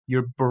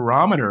your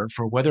barometer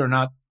for whether or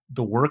not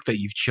the work that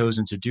you've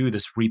chosen to do,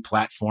 this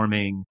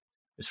replatforming,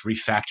 this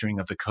refactoring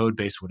of the code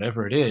base,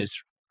 whatever it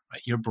is,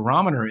 right? Your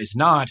barometer is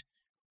not,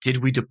 did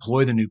we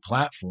deploy the new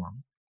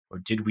platform or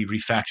did we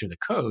refactor the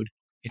code?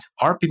 It's,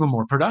 are people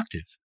more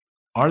productive?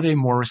 Are they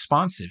more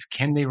responsive?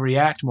 Can they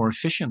react more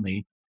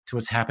efficiently to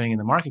what's happening in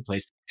the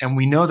marketplace? And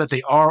we know that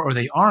they are or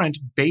they aren't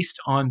based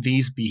on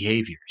these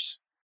behaviors.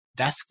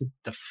 That's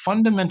the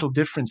fundamental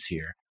difference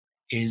here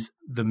is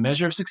the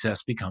measure of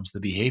success becomes the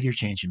behavior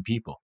change in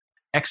people,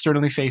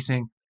 externally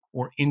facing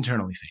or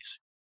internally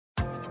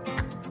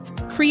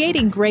facing.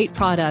 Creating great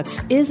products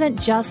isn't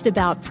just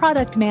about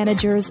product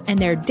managers and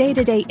their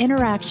day-to-day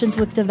interactions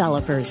with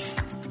developers.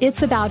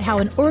 It's about how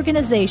an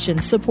organization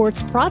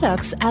supports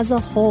products as a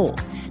whole,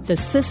 the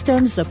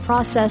systems, the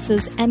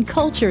processes, and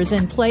cultures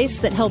in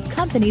place that help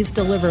companies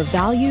deliver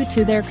value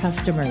to their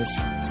customers.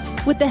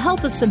 With the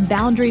help of some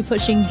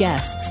boundary-pushing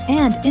guests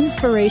and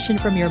inspiration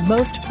from your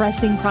most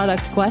pressing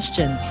product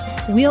questions,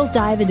 we'll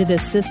dive into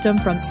this system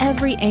from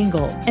every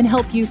angle and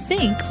help you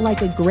think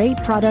like a great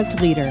product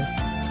leader.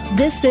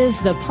 This is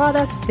the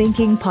Product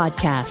Thinking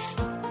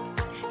Podcast.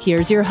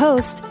 Here's your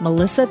host,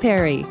 Melissa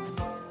Perry.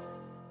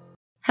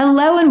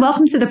 Hello and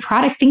welcome to the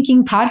Product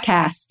Thinking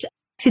Podcast.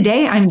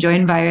 Today, I'm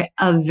joined by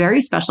a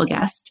very special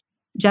guest,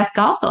 Jeff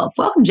Gothelf.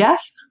 Welcome,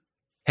 Jeff.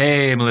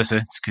 Hey, Melissa.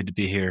 It's good to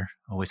be here.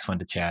 Always fun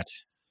to chat.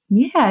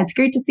 Yeah, it's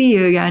great to see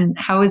you again.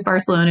 How is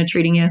Barcelona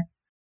treating you?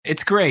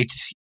 It's great.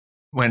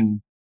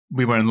 When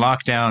we were in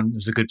lockdown, it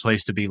was a good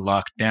place to be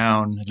locked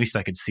down. At least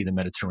I could see the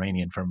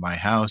Mediterranean from my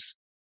house.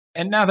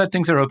 And now that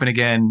things are open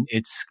again,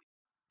 it's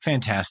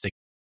fantastic.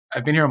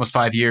 I've been here almost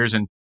 5 years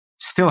and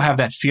still have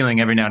that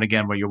feeling every now and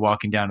again where you're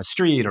walking down a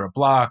street or a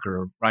block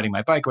or riding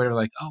my bike or whatever,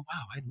 like, oh,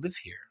 wow, I live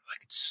here. Like,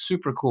 it's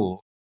super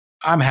cool.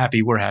 I'm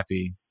happy. We're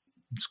happy.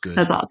 It's good.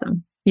 That's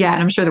awesome. Yeah,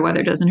 and I'm sure the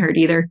weather doesn't hurt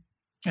either.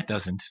 It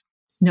doesn't.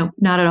 No,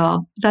 not at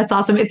all. That's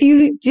awesome. If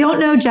you don't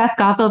know Jeff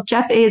Gothelf,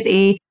 Jeff is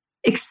a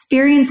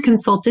experienced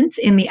consultant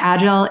in the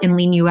Agile and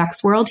Lean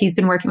UX world. He's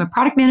been working with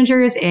product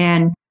managers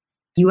and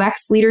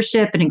UX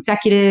leadership and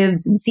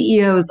executives and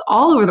CEOs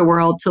all over the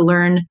world to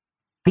learn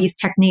these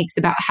techniques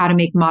about how to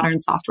make modern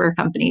software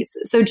companies.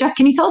 So Jeff,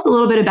 can you tell us a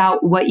little bit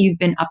about what you've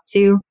been up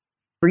to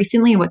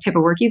recently and what type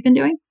of work you've been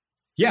doing?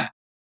 Yeah.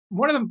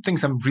 One of the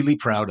things I'm really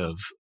proud of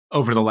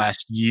over the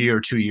last year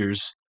or 2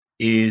 years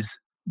is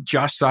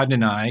Josh Sodden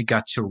and I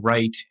got to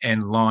write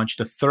and launch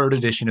the 3rd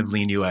edition of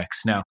Lean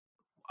UX. Now,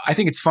 I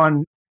think it's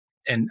fun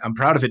and I'm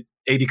proud of it,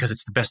 A, because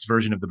it's the best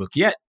version of the book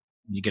yet.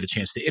 You get a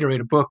chance to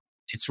iterate a book.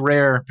 It's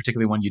rare,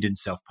 particularly one you didn't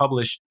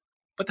self-publish.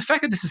 But the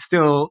fact that this is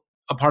still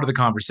a part of the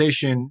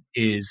conversation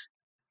is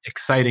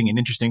exciting and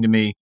interesting to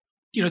me.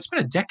 You know, it's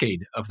been a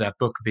decade of that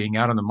book being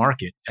out on the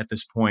market at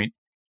this point.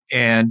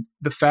 And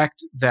the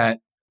fact that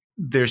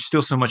there's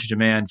still so much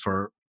demand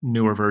for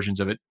newer versions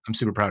of it, I'm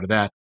super proud of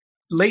that.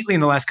 Lately, in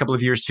the last couple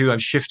of years, too,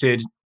 I've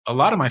shifted a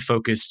lot of my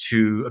focus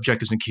to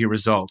objectives and key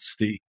results,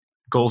 the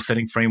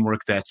goal-setting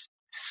framework that's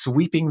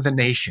sweeping the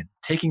nation,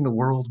 taking the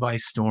world by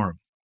storm.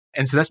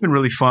 And so that's been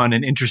really fun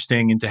and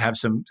interesting and to have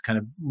some kind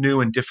of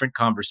new and different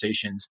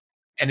conversations.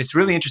 And it's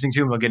really interesting,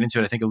 too, and we'll get into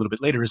it, I think, a little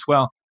bit later as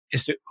well,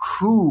 as to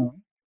who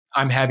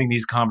I'm having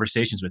these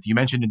conversations with. You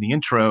mentioned in the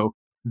intro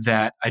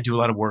that I do a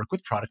lot of work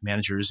with product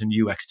managers and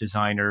UX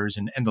designers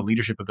and the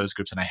leadership of those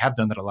groups, and I have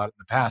done that a lot in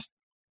the past.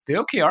 The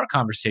OKR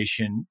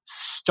conversation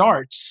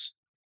starts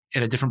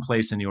at a different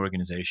place in the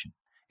organization.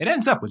 It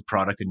ends up with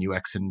product and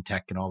UX and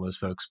tech and all those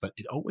folks, but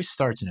it always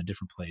starts in a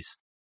different place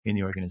in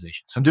the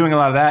organization. So I'm doing a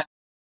lot of that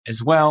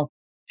as well.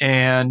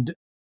 And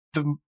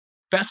the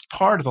best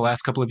part of the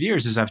last couple of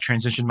years is I've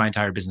transitioned my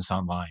entire business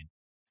online.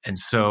 And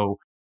so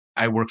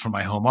I work from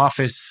my home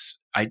office.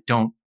 I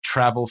don't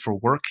travel for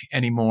work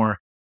anymore.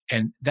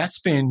 And that's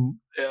been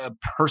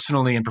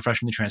personally and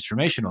professionally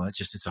transformational.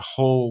 It's a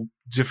whole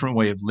different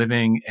way of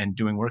living and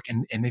doing work.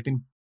 And they've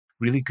been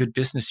really good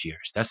business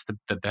years. That's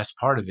the best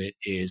part of it,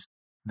 is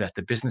that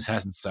the business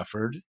hasn't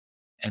suffered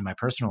and my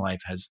personal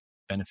life has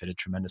benefited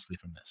tremendously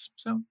from this.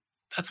 So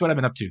that's what I've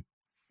been up to.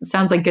 It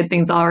sounds like good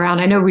things all around.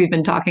 I know we've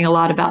been talking a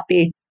lot about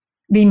the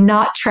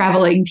not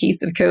traveling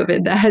piece of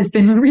COVID. That has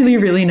been really,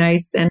 really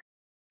nice. And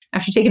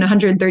after taking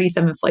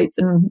 137 flights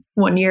in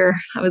 1 year,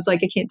 I was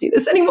like, I can't do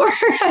this anymore.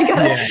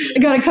 I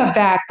gotta cut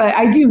back. But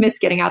I do miss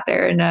getting out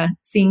there and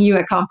seeing you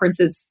at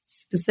conferences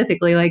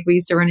specifically. Like, we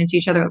used to run into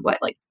each other,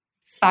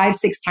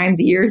 5-6 times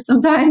a year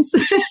sometimes,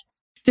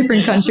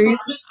 different countries.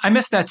 I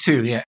miss that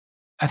too. Yeah.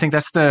 I think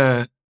that's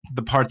the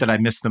part that I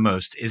miss the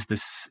most, is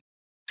this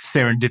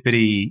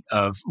serendipity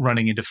of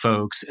running into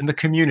folks in the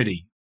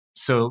community.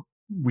 So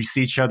we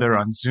see each other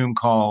on Zoom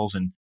calls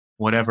and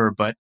whatever,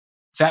 but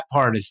that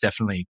part is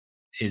definitely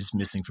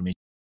missing for me.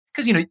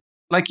 Because,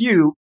 like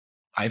you,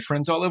 I have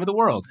friends all over the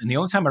world. And the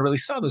only time I really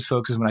saw those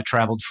folks is when I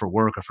traveled for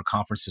work or for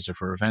conferences or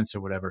for events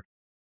or whatever.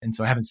 And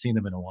so I haven't seen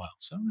them in a while.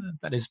 So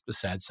that is the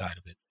sad side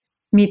of it.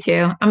 Me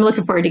too. I'm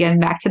looking forward to getting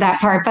back to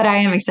that part, but I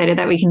am excited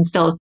that we can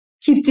still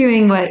keep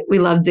doing what we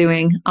love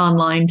doing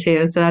online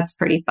too. So that's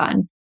pretty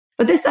fun.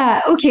 But this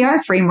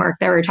OKR framework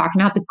that we're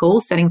talking about, the goal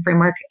setting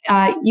framework,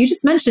 you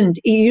just mentioned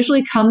it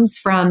usually comes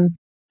from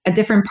a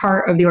different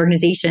part of the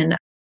organization.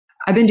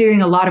 I've been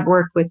doing a lot of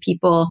work with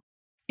people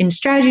in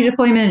strategy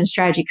deployment and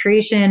strategy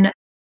creation,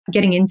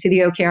 getting into the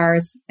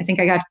OKRs. I think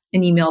I got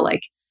an email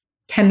like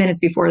 10 minutes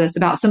before this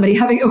about somebody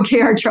having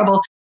OKR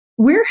trouble.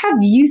 Where have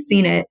you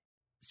seen it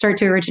start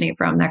to originate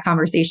from, that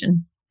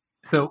conversation?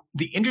 So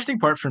the interesting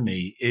part for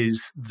me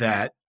is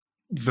that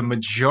the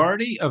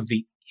majority of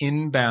the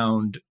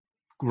inbound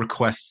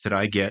requests that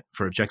I get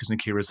for objectives and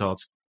key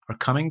results are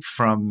coming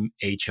from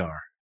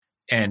HR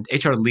and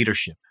HR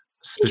leadership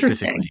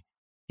specifically.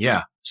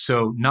 Yeah.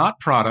 So not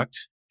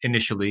product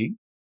initially.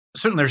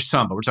 Certainly there's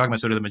some, but we're talking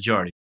about sort of the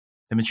majority.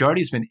 The majority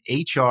has been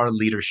HR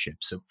leadership.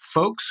 So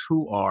folks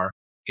who are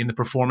in the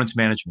performance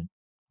management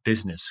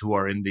business, who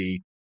are in the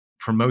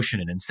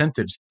promotion and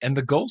incentives and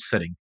the goal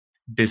setting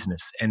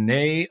business. And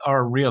they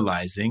are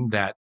realizing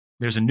that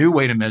there's a new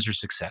way to measure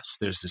success.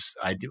 There's this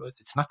idea,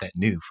 it's not that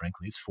new,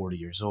 frankly, it's 40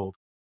 years old.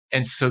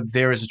 And so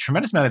there is a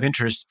tremendous amount of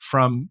interest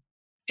from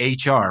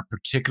HR,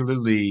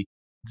 particularly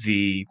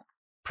the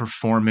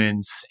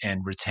performance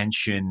and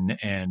retention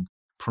and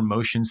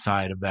promotion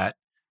side of that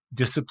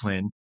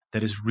discipline,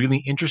 that is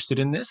really interested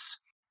in this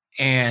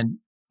and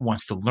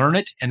wants to learn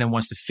it and then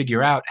wants to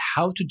figure out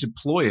how to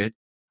deploy it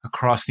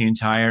across the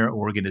entire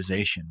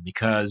organization.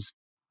 Because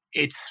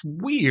it's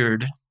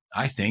weird,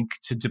 I think,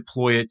 to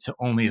deploy it to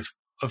only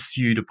a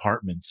few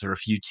departments or a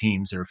few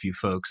teams or a few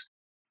folks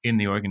in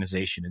the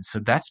organization. And so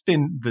that's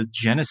been the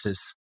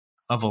genesis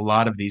of a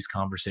lot of these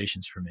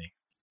conversations for me.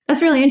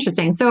 That's really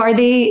interesting. So are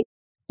they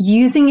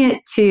using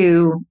it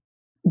to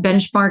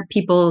benchmark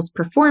people's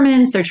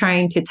performance or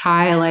trying to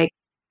tie like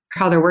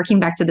how they're working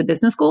back to the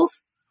business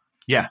goals?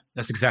 Yeah,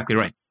 that's exactly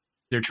right.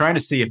 They're trying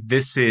to see if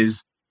this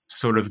is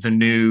sort of the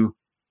new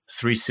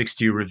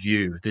 360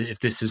 review, if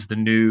this is the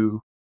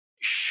new,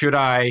 should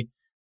I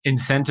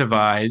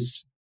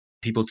incentivize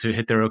people to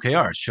hit their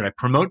OKRs? Should I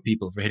promote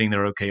people for hitting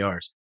their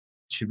OKRs?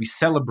 Should we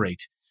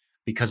celebrate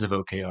because of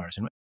OKRs?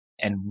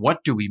 And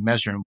what do we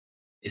measure?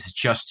 Is it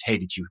just, hey,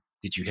 did you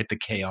hit the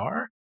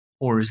KR?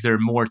 Or is there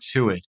more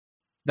to it?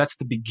 That's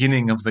the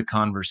beginning of the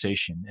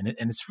conversation. And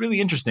it's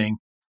really interesting.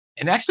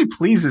 And it actually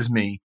pleases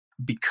me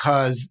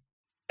because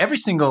every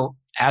single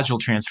agile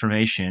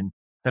transformation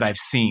that I've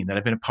seen, that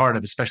I've been a part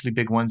of, especially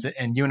big ones,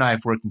 and you and I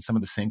have worked in some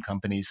of the same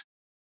companies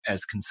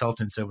as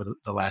consultants over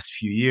the last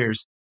few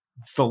years,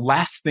 the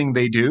last thing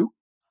they do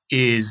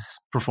is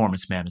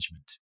performance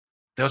management.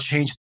 They'll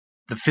change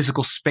the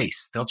physical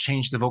space. They'll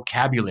change the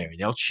vocabulary.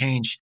 They'll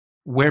change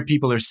where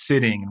people are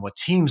sitting and what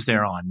teams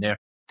they're on.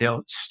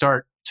 They'll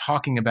start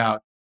talking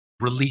about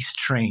release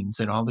trains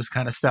and all this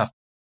kind of stuff.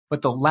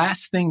 But the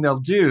last thing they'll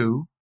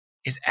do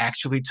is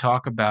actually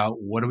talk about,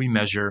 what do we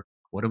measure?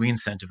 What do we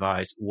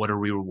incentivize? What do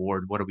we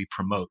reward? What do we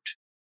promote?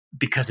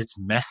 Because it's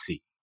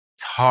messy,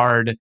 it's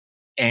hard,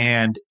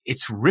 and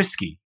it's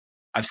risky.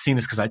 I've seen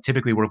this because I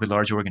typically work with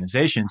large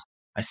organizations.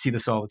 I see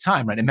this all the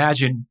time, right?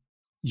 Imagine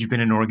you've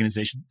been in an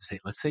organization,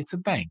 let's say it's a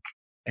bank,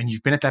 and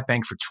you've been at that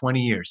bank for 20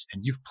 years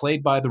and you've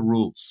played by the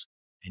rules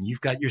and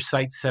you've got your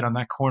sights set on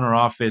that corner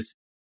office,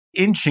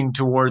 inching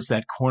towards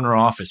that corner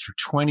office for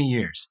 20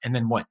 years. And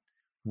then what?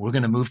 We're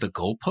going to move the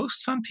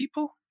goalposts on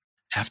people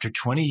after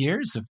 20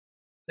 years of,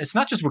 it's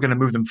not just we're going to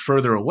move them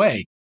further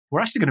away.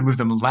 We're actually going to move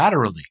them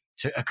laterally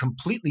to a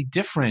completely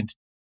different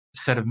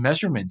set of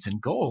measurements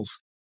and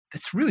goals.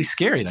 That's really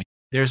scary. Like,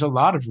 there's a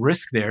lot of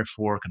risk there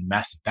for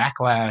massive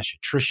backlash,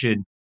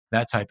 attrition,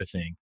 that type of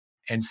thing.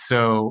 And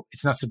so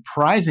it's not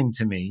surprising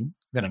to me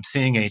that I'm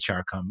seeing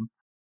HR come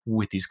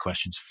with these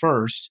questions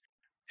first,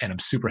 and I'm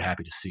super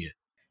happy to see it.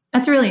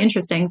 That's really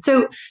interesting.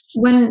 So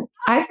when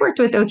I've worked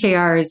with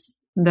OKRs,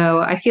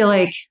 though, I feel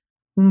like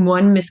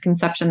one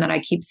misconception that I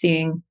keep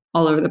seeing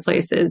all over the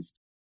place is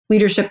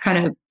leadership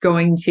kind of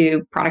going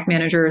to product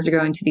managers or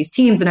going to these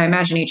teams. And I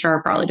imagine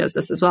HR probably does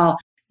this as well.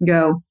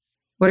 Go,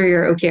 what are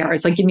your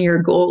OKRs? Like, give me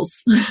your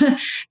goals.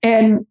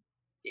 And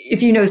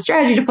if you know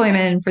strategy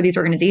deployment for these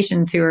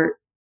organizations who are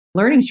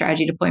learning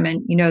strategy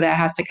deployment, you know that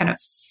has to kind of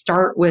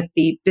start with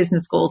the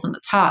business goals on the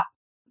top.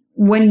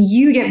 When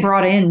you get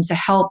brought in to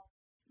help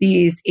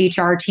these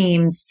HR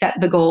teams set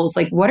the goals,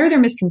 like, what are their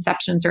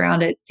misconceptions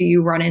around it do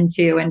you run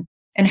into?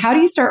 And how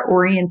do you start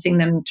orienting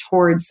them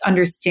towards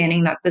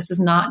understanding that this is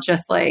not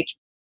just like,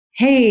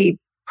 hey,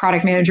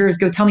 product managers,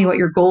 go tell me what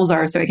your goals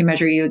are so I can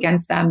measure you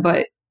against them,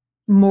 but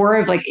more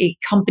of like a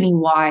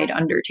company-wide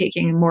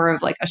undertaking, more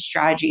of like a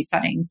strategy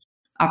setting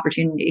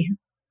opportunity?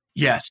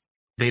 Yes,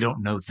 they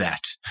don't know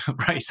that,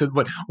 right? So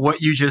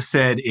what you just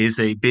said is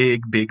a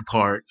big, big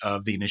part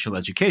of the initial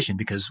education,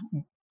 because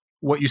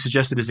what you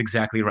suggested is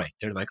exactly right.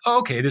 They're like, oh,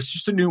 okay, this is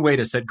just a new way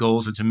to set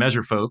goals and to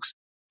measure folks.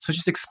 So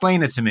just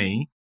explain it to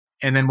me,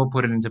 and then we'll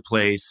put it into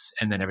place,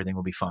 and then everything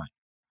will be fine.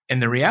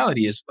 And the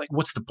reality is, like,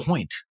 what's the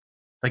point?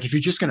 Like, if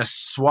you're just going to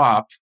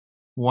swap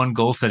one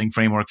goal setting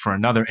framework for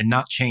another and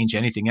not change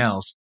anything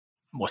else,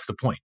 what's the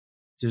point?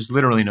 There's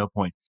literally no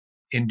point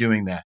in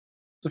doing that.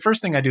 The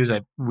first thing I do is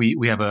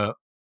we have a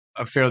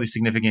fairly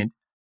significant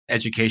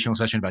educational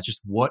session about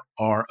just what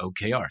are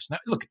OKRs. Now,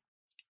 look,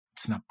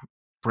 It's not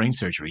brain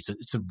surgery.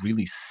 It's a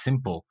really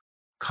simple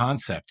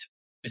concept.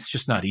 It's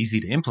just not easy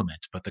to implement,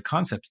 but the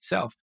concept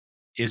itself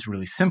is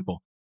really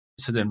simple.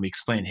 So then we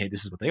explain, hey,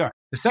 this is what they are.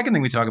 The second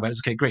thing we talk about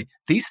is, okay, great.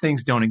 These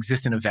things don't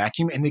exist in a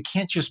vacuum, and they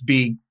can't just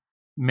be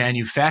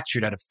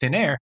manufactured out of thin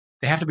air.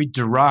 They have to be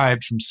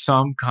derived from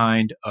some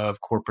kind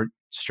of corporate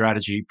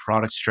strategy,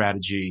 product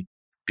strategy,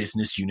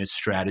 business unit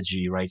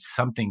strategy, right?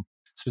 Something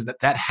so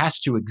that has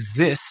to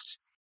exist,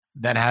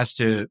 that has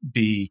to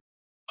be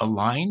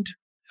aligned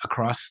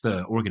across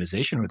the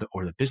organization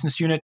or the business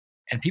unit,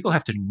 and people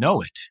have to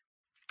know it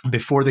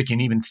before they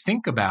can even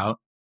think about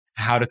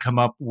how to come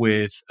up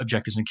with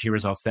objectives and key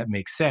results that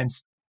make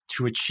sense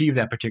to achieve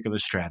that particular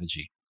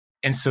strategy.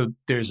 And so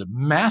there's a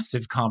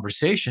massive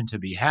conversation to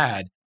be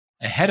had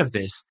ahead of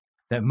this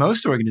that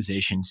most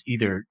organizations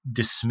either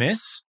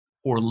dismiss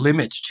or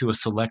limit to a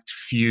select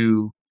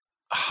few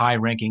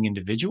high-ranking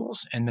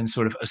individuals and then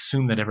sort of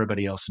assume that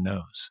everybody else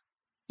knows.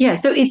 Yeah.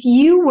 So if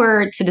you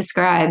were to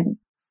describe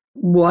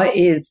what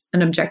is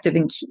an objective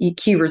and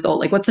key result,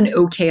 like what's an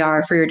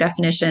OKR for your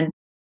definition?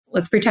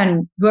 Let's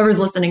pretend whoever's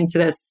listening to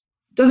this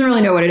doesn't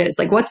really know what it is.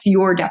 Like, what's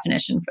your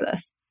definition for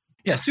this?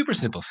 Yeah, super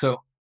simple. So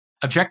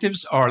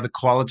objectives are the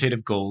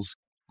qualitative goals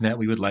that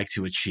we would like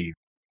to achieve.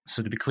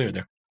 So to be clear,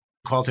 they're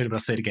qualitative, I'll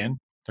say it again.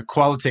 They're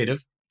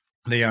qualitative.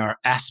 They are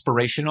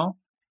aspirational,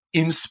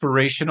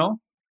 inspirational.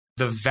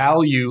 The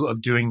value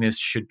of doing this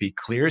should be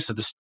clear. So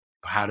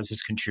how does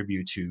this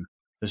contribute to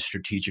the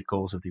strategic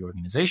goals of the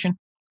organization?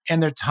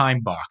 And they're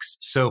time boxed.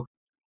 So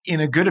in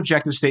a good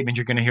objective statement,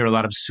 you're going to hear a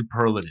lot of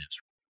superlatives.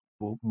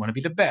 We want to be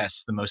the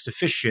best, the most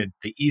efficient,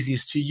 the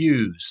easiest to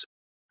use,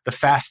 the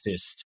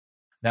fastest,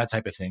 that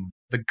type of thing.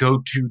 The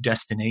go-to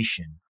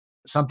destination,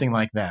 something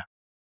like that.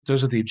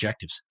 Those are the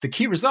objectives. The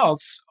key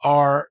results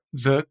are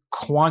the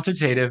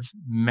quantitative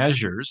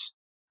measures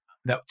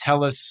that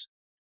tell us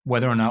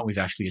whether or not we've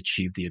actually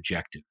achieved the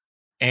objective.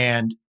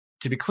 And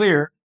to be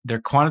clear, they're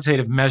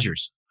quantitative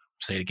measures.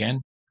 I'll say it again,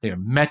 they are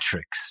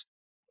metrics.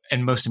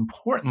 And most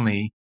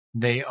importantly,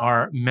 they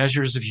are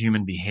measures of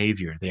human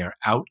behavior. They are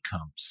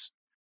outcomes.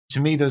 To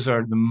me, those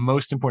are the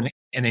most important,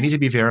 and they need to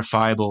be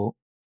verifiable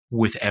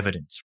with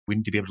evidence. We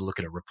need to be able to look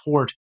at a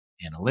report,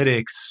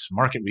 analytics,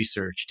 market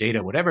research,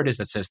 data, whatever it is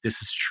that says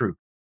this is true.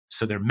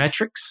 So they're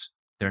metrics,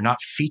 they're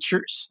not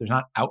features, they're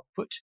not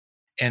output.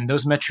 And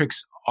those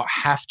metrics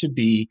have to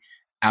be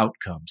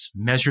outcomes,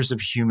 measures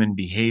of human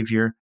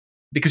behavior,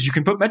 because you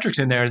can put metrics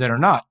in there that are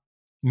not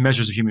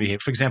measures of human behavior.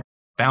 For example,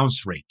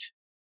 bounce rate.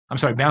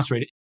 Bounce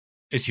rate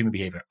is human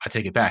behavior. I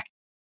take it back.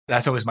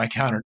 That's always my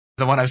counter.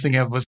 The one I was thinking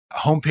of was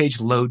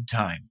homepage load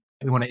time.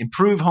 We want to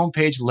improve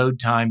homepage load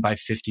time by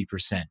 50%.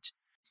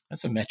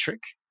 That's a metric,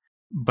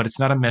 but it's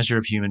not a measure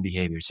of human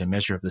behavior. It's a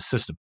measure of the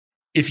system.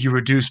 If you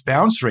reduce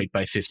bounce rate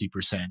by 50%,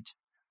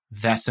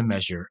 that's a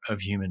measure of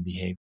human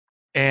behavior.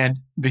 And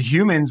the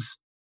humans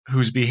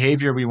whose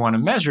behavior we want to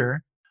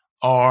measure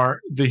are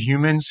the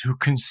humans who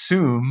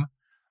consume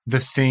the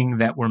thing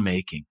that we're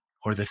making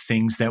or the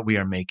things that we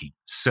are making.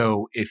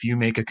 So if you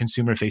make a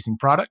consumer-facing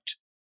product,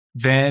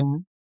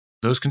 then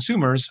those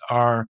consumers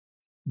are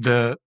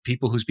the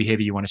people whose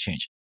behavior you want to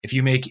change. If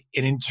you make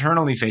an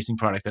internally facing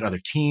product that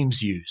other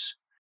teams use,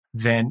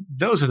 then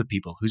those are the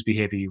people whose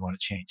behavior you want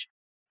to change.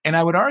 And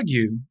I would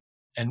argue,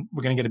 and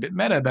we're going to get a bit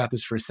meta about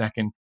this for a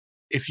second,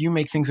 if you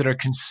make things that are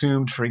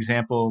consumed, for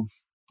example,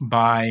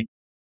 by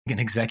an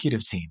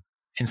executive team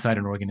inside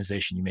an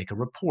organization, you make a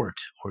report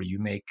or you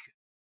make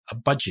a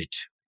budget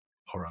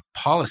or a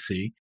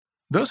policy,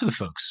 those are the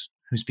folks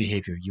whose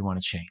behavior you want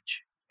to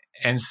change.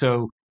 And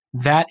so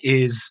that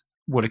is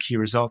what a key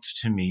result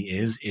to me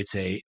is. It's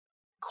a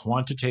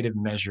quantitative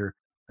measure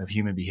of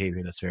human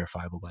behavior that's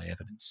verifiable by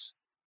evidence.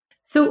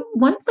 So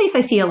one place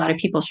I see a lot of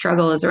people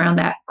struggle is around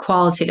that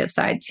qualitative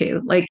side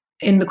too. Like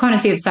in the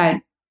quantitative side,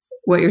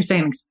 what you're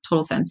saying makes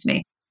total sense to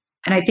me.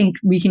 And I think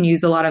we can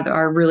use a lot of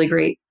our really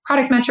great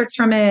product metrics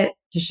from it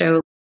to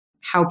show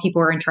how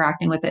people are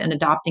interacting with it and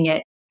adopting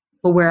it.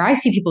 But where I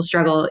see people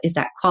struggle is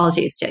that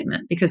qualitative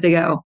statement because they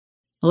go,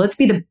 well, let's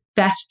be the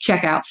best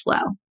checkout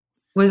flow.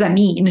 What does that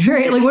mean?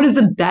 Right? Like, what does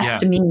the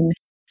best mean?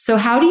 So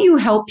how do you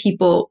help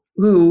people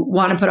who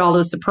want to put all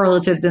those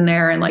superlatives in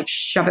there and like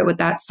shove it with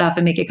that stuff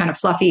and make it kind of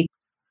fluffy?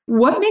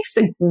 What makes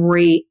a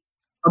great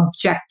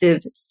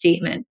objective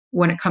statement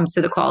when it comes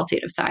to the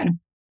qualitative side?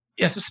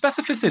 Yeah, so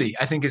specificity,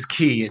 I think, is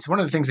key. It's one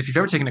of the things, if you've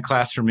ever taken a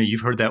class from me,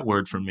 you've heard that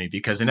word from me,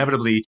 because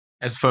inevitably,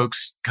 as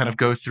folks kind of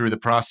go through the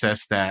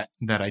process that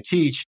I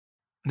teach,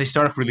 they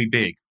start off really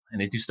big and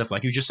they do stuff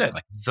like you just said,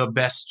 like the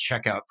best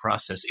checkout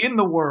process in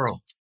the world.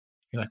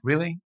 You're like,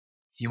 really?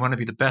 You want to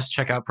be the best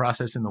checkout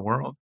process in the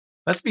world?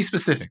 Let's be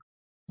specific.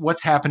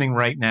 What's happening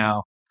right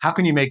now? How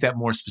can you make that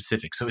more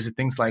specific? So is it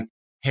things like,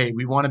 hey,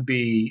 we want to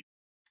be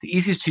the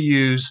easiest to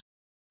use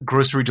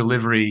grocery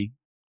delivery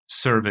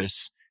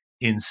service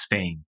in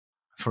Spain,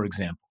 for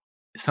example,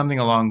 something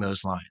along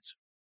those lines.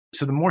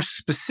 So the more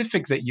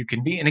specific that you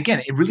can be, and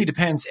again, it really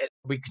depends.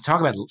 We can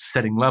talk about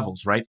setting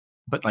levels, right?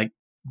 But like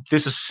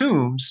this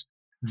assumes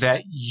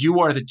that you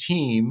are the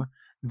team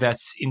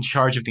that's in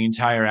charge of the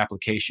entire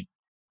application.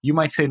 You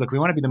might say, look, we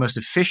want to be the most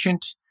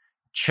efficient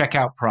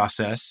checkout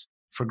process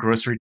for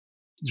grocery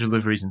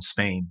deliveries in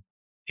Spain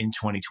in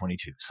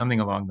 2022, something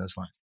along those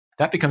lines.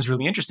 That becomes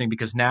really interesting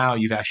because now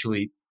you've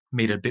actually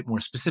made a bit more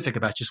specific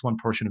about just one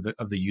portion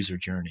of the user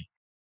journey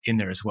in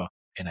there as well.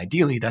 And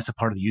ideally, that's a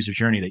part of the user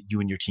journey that you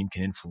and your team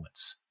can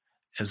influence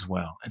as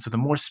well. And so the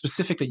more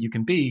specific that you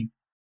can be,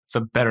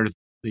 the better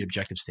the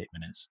objective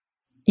statement is.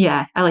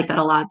 Yeah, I like that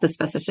a lot. The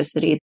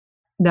specificity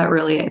that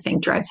really, I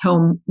think, drives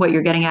home what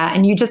you're getting at.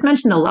 And you just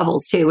mentioned the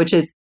levels too, which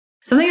is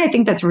something I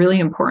think that's really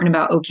important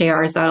about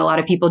OKRs that a lot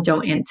of people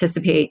don't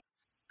anticipate.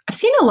 I've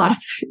seen a lot of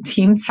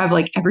teams have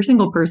like every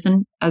single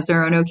person as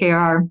their own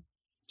OKR.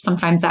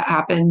 Sometimes that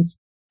happens.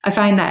 I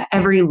find that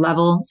every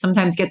level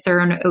sometimes gets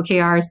their own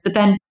OKRs, but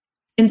then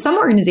in some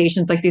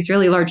organizations, like these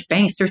really large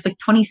banks, there's like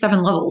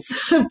 27 levels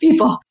of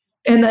people.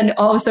 And then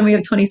all of a sudden we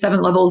have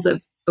 27 levels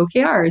of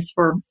OKRs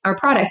for our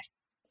product.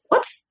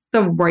 What's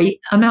the right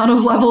amount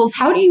of levels?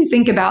 How do you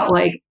think about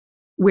like,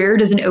 where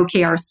does an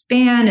OKR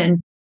span and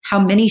how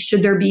many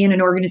should there be in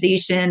an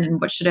organization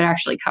and what should it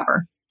actually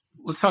cover?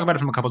 Let's talk about it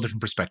from a couple of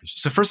different perspectives.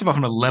 So first of all,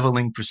 from a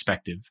leveling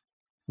perspective,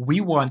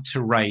 we want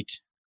to write,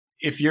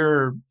 if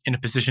you're in a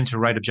position to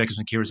write objectives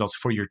and key results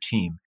for your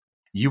team,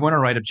 you want to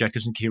write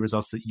objectives and key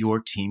results that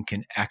your team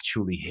can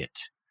actually hit.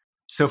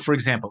 So for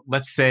example,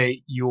 let's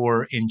say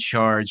you're in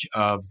charge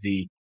of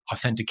the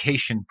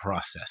authentication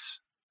process,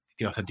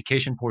 the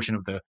authentication portion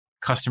of the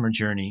customer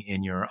journey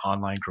in your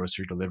online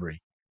grocery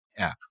delivery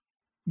app.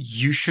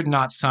 You should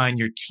not sign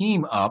your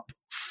team up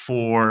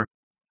for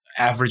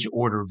average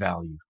order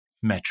value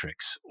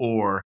metrics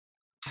or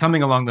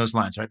something along those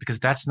lines, right? Because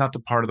that's not the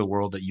part of the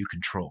world that you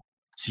control.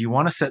 So you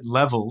want to set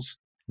levels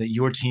that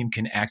your team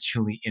can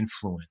actually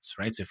influence,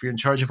 right? So if you're in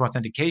charge of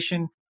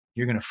authentication,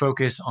 you're going to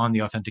focus on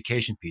the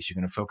authentication piece. You're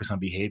going to focus on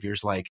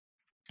behaviors like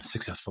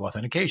successful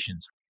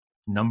authentications,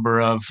 number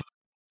of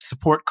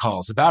support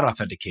calls about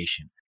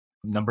authentication,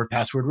 number of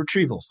password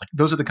retrievals. Like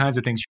those are the kinds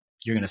of things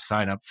you're going to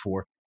sign up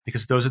for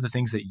because those are the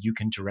things that you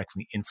can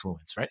directly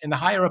influence, right? And the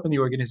higher up in the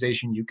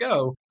organization you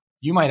go,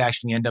 you might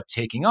actually end up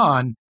taking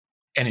on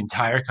an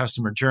entire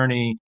customer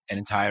journey, an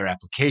entire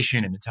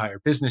application, an entire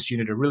business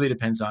unit. It really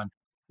depends on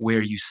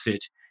where you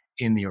sit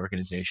in the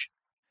organization.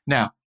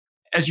 Now,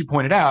 as you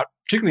pointed out,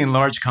 particularly in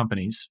large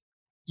companies,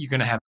 you're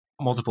going to have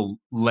multiple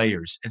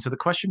layers. And so the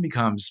question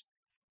becomes,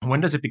 when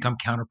does it become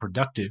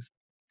counterproductive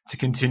to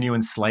continue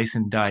and slice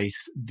and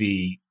dice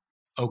the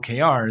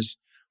OKRs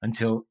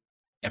until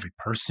every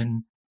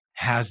person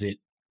has it?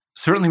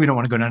 Certainly, we don't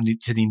want to go down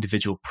to the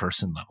individual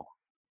person level.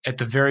 At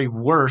the very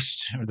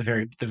worst, or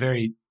the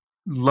very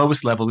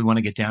lowest level we want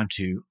to get down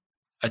to,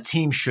 a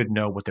team should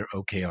know what their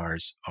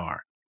OKRs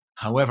are.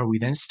 However, we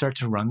then start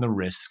to run the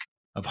risk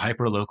of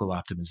hyperlocal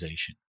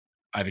optimization.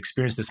 I've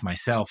experienced this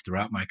myself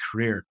throughout my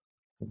career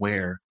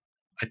where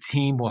a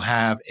team will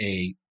have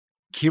a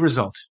key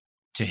result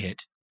to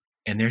hit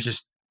and they're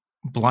just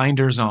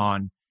blinders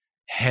on,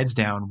 heads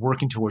down,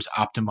 working towards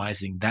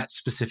optimizing that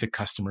specific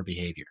customer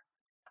behavior,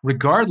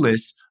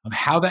 regardless of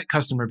how that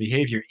customer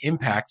behavior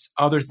impacts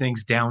other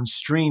things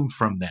downstream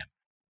from them,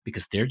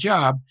 because their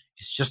job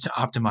is just to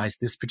optimize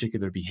this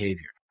particular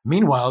behavior.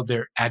 Meanwhile,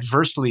 they're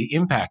adversely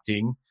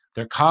impacting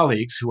their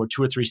colleagues who are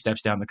 2 or 3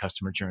 steps down the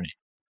customer journey.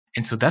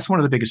 And so that's one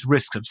of the biggest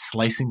risks of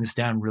slicing this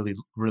down really,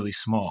 really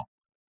small.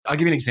 I'll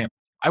give you an example.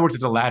 I worked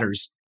at the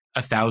Ladders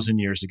 1,000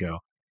 years ago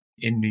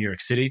in New York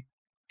City,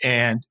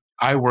 and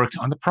I worked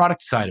on the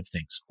product side of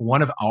things.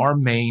 One of our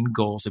main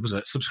goals, it was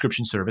a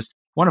subscription service.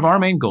 One of our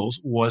main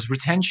goals was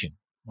retention.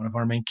 One of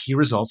our main key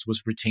results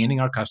was retaining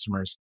our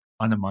customers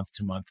on a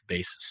month-to-month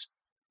basis.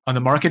 On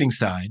the marketing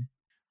side,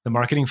 the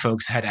marketing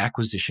folks had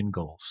acquisition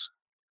goals.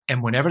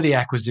 And whenever the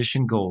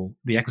acquisition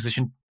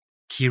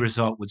key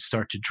result would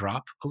start to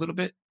drop a little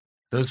bit,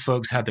 those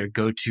folks had their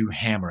go-to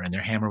hammer, and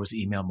their hammer was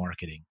email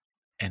marketing.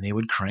 And they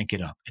would crank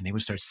it up, and they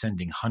would start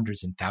sending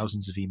hundreds and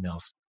thousands of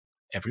emails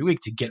every week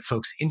to get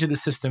folks into the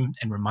system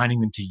and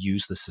reminding them to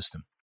use the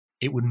system.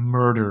 It would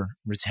murder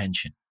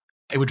retention.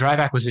 It would drive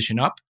acquisition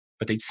up,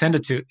 but they'd send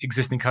it to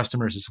existing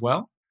customers as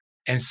well.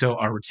 And so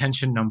our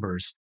retention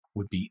numbers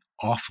would be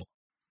awful,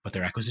 but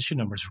their acquisition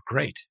numbers were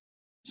great.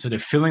 So they're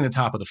filling the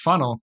top of the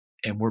funnel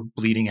and we're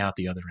bleeding out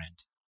the other end.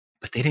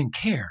 But they didn't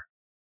care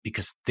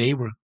because they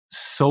were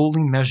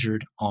solely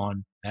measured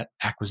on that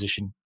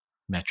acquisition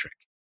metric.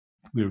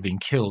 We were being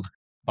killed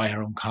by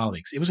our own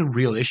colleagues. It was a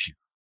real issue.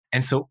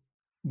 And so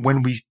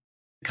when we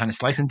kind of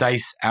slice and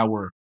dice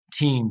our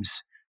teams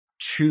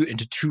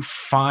into too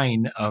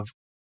fine of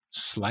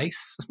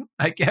slice,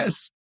 I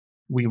guess,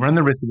 we run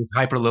the risk of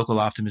hyperlocal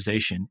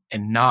optimization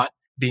and not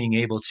being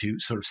able to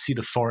sort of see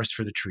the forest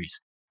for the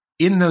trees.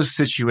 In those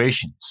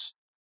situations,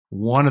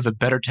 one of the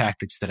better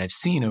tactics that I've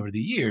seen over the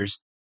years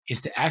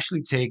is to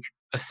actually take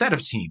a set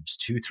of teams,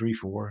 2, 3,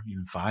 4,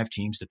 even 5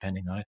 teams,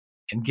 depending on it,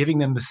 and giving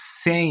them the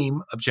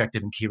same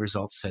objective and key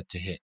results set to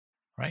hit,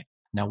 right?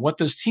 Now, what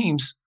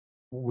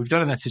we've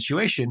done in that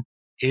situation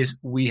is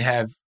we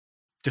have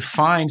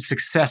defined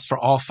success for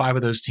all 5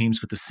 of those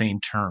teams with the same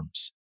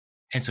terms.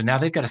 And so now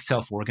they've got to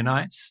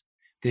self-organize.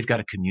 They've got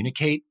to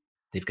communicate.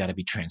 They've got to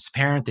be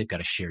transparent. They've got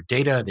to share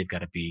data. They've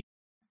got to be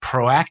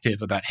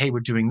proactive about, hey, we're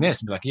doing this.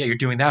 And be like, yeah, you're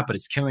doing that, but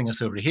it's killing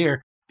us over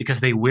here, because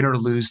they win or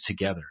lose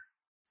together.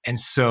 And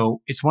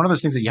so it's one of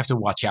those things that you have to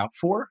watch out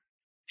for,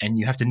 and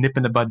you have to nip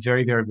in the bud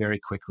very, very, very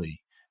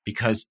quickly,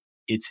 because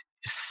it's,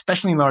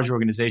 especially in large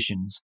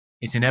organizations,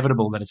 it's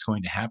inevitable that it's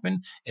going to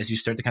happen as you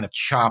start to kind of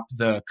chop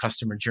the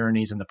customer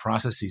journeys and the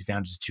processes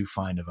down to too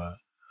fine of a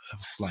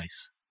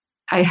slice.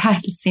 I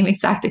had the same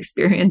exact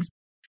experience,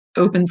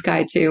 Open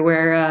Sky too,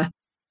 where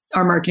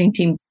our marketing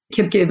team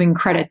kept giving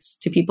credits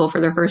to people for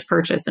their first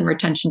purchase, and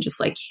retention just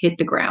like hit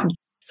the ground.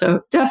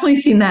 So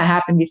definitely seen that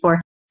happen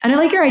before. And I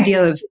like your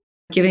idea of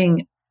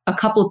giving a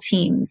couple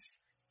teams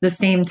the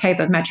same type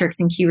of metrics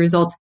and key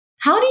results.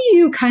 How do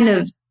you kind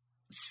of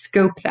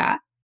scope that,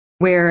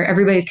 where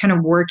everybody's kind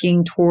of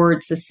working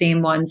towards the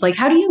same ones? Like,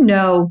 how do you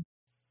know,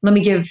 let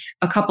me give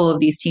a couple of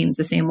these teams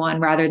the same one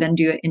rather than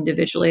do it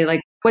individually?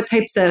 Like, what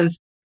types of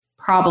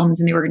problems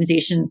in the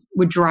organizations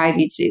would drive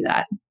you to do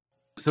that?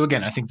 So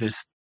again, I think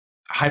this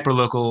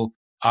hyperlocal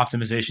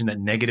optimization that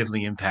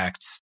negatively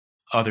impacts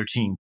other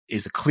teams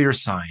is a clear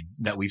sign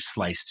that we've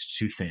sliced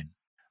too thin.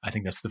 I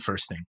think that's the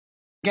first thing.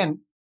 Again,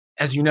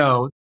 as you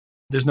know,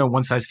 there's no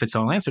one size fits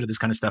all answer to this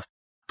kind of stuff,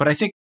 but I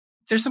think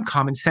there's some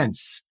common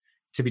sense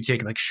to be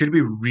taken. Like, should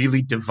we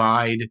really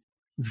divide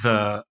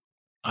the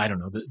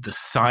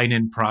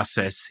sign-in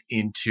process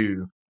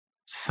into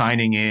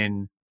signing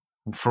in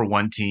for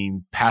one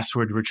team,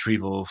 password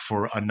retrieval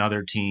for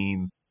another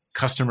team,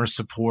 customer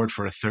support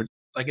for a third?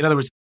 Like, in other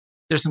words,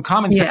 there's some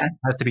common sense that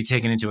has to be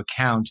taken into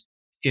account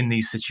in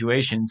these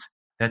situations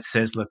that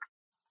says, look,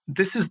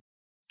 this is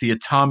the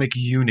atomic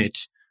unit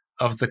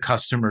of the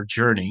customer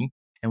journey,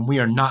 and we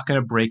are not going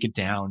to break it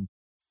down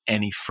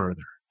any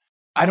further.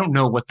 I don't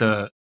know what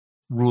the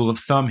rule of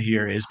thumb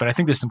here is, but I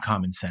think there's some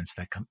common sense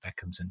that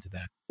comes into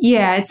that.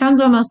 Yeah, it sounds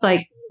almost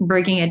like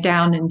breaking it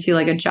down into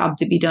like a job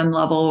to be done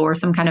level, or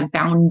some kind of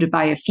bound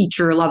by a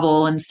feature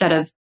level, instead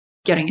of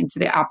getting into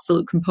the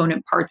absolute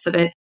component parts of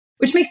it,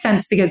 which makes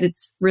sense because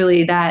it's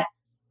really that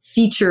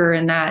feature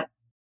and that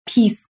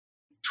piece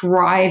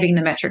driving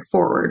the metric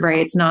forward, right?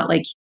 It's not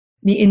like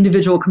the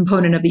individual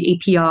component of the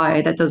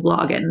API that does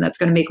login that's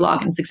going to make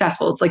login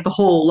successful. It's like the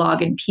whole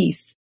login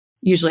piece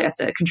usually has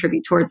to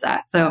contribute towards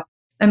that. So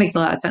that makes a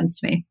lot of sense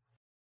to me.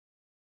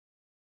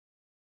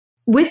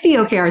 With the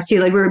OKRs too,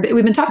 like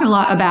we've been talking a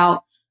lot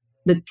about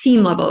the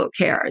team level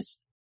OKRs,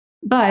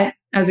 but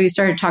as we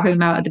started talking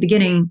about at the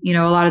beginning, a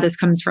lot of this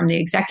comes from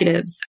the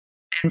executives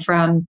and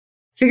from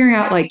figuring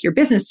out like your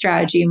business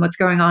strategy and what's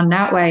going on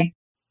that way.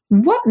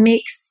 What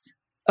makes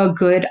a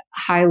good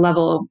high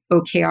level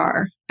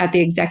OKR at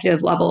the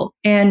executive level?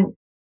 And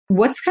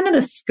what's kind of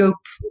the scope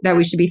that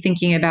we should be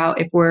thinking about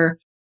if we're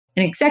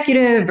an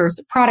executive versus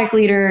a product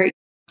leader,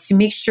 to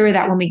make sure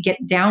that when we get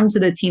down to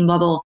the team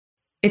level,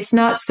 it's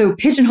not so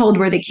pigeonholed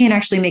where they can't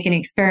actually make any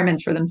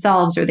experiments for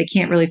themselves, or they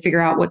can't really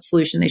figure out what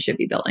solution they should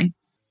be building?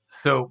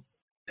 So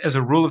as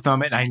a rule of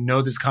thumb, and I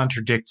know this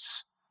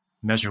contradicts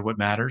measure what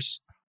matters,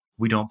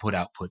 we don't put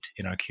output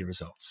in our key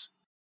results.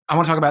 I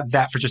want to talk about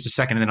that for just a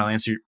second, and then I'll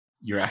answer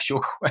your actual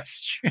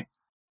question.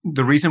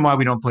 The reason why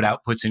we don't put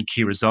outputs in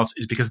key results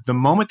is because the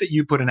moment that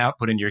you put an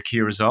output in your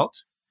key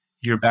result,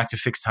 you're back to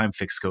fixed time,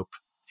 fixed scope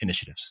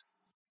initiatives.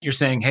 You're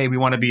saying, hey, we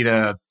want to be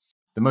the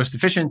most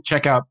efficient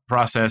checkout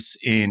process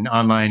in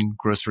online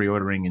grocery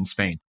ordering in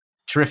Spain.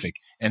 Terrific.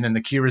 And then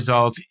the key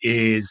result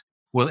is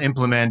we'll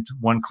implement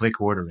one-click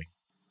ordering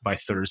by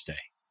Thursday,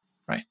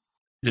 right?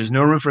 There's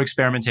no room for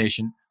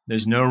experimentation.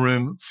 There's no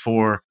room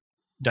for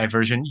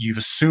diversion. You've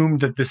assumed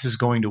that this is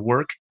going to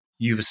work.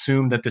 You've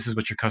assumed that this is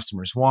what your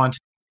customers want.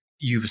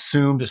 You've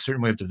assumed a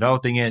certain way of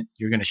developing it.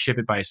 You're going to ship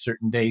it by a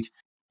certain date,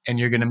 and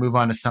you're going to move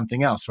on to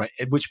something else, right?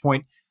 At which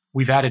point,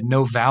 we've added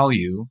no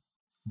value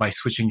by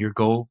switching your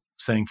goal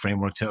setting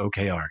framework to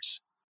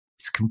OKRs.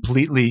 It's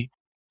completely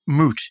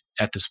moot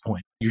at this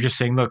point. You're just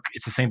saying, look,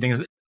 it's the same thing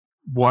as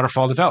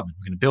waterfall development.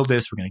 We're going to build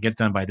this. We're going to get it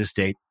done by this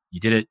date. You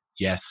did it.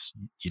 Yes.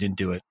 You didn't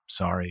do it.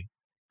 Sorry.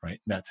 Right?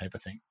 That type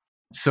of thing.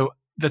 So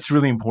that's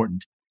really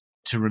important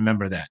to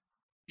remember that.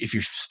 If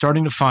you're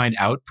starting to find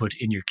output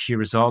in your key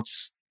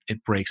results,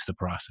 it breaks the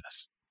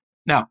process.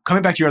 Now,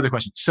 coming back to your other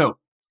question. So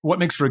what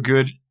makes for a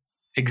good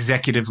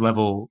executive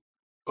level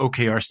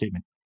OKR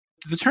statement?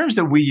 The terms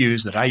that we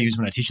use, that I use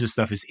when I teach this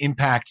stuff, is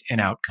impact and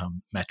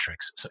outcome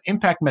metrics. So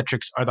impact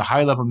metrics are the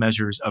high level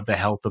measures of the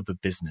health of the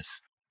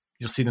business.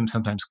 You'll see them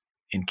sometimes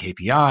in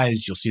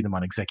KPIs. You'll see them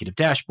on executive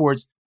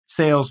dashboards: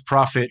 sales,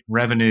 profit,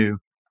 revenue,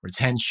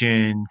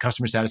 retention,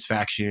 customer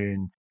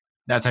satisfaction,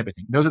 that type of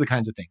thing. Those are the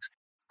kinds of things.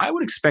 I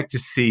would expect to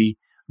see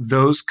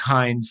those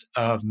kinds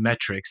of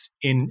metrics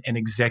in an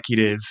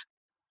executive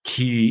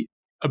key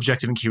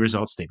objective and key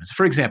results statements.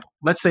 For example,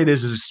 let's say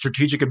there's a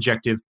strategic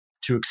objective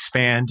to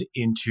expand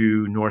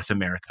into North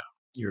America.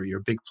 You're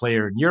a big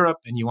player in Europe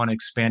and you want to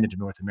expand into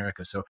North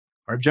America. So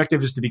our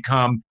objective is to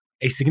become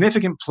a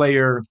significant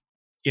player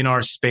in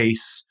our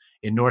space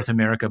in North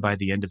America by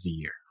the end of the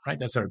year, right?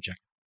 That's our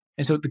objective.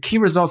 And so the key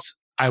results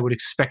I would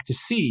expect to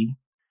see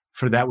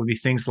for that would be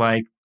things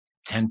like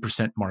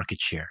 10% market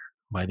share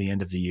by the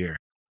end of the year,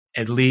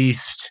 at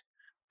least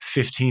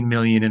 15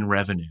 million in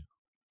revenue,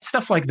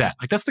 Stuff like that.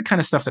 Like that's the kind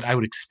of stuff that I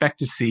would expect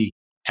to see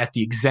at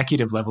the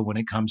executive level when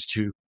it comes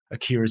to a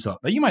key result.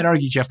 Now, you might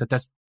argue, Jeff,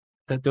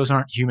 that those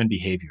aren't human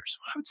behaviors.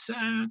 I would say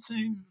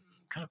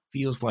kind of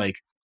feels like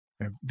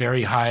they're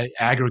very high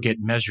aggregate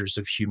measures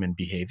of human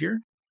behavior.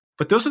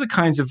 But those are the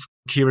kinds of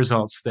key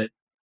results that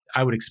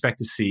I would expect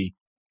to see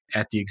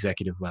at the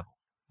executive level.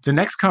 The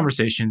next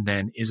conversation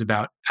then is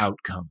about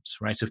outcomes,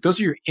 right? So if those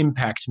are your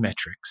impact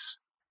metrics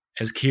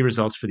as key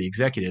results for the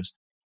executives,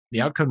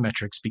 the outcome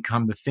metrics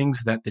become the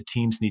things that the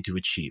teams need to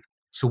achieve.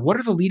 So what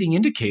are the leading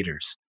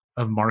indicators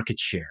of market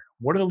share?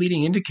 What are the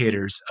leading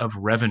indicators of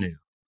revenue,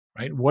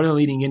 right? What are the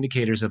leading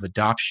indicators of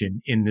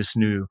adoption in this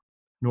new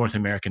North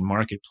American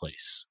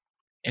marketplace?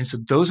 And so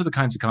those are the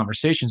kinds of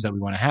conversations that we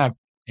want to have.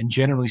 And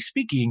generally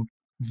speaking,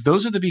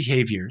 those are the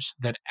behaviors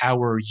that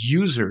our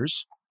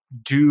users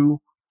do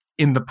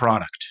in the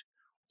product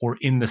or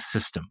in the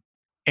system.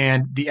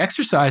 And the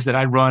exercise that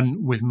I run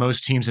with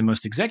most teams and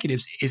most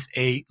executives is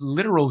a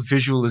literal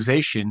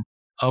visualization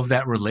of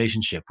that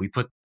relationship. We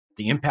put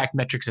the impact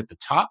metrics at the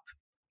top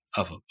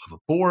of a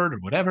board or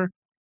whatever.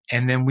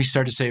 And then we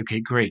start to say, okay,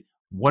 great.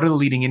 What are the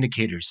leading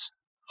indicators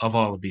of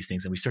all of these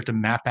things? And we start to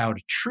map out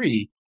a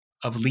tree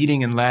of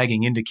leading and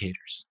lagging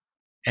indicators.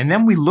 And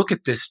then we look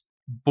at this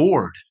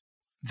board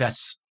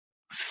that's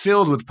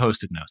filled with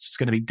Post-it notes. It's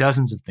going to be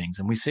dozens of things.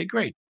 And we say,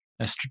 great.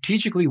 Now,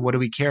 strategically, what do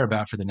we care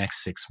about for the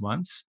next 6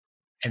 months?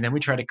 And then we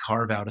try to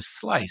carve out a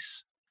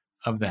slice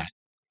of that.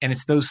 And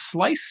it's those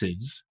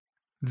slices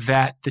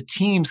that the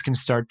teams can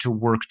start to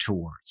work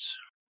towards.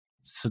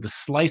 So the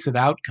slice of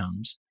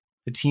outcomes,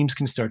 the teams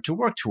can start to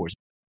work towards.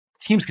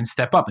 Teams can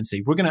step up and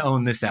say, we're going to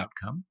own this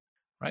outcome,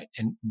 right?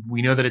 And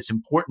we know that it's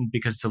important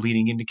because it's a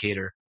leading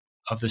indicator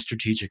of the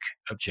strategic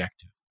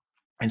objective.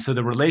 And so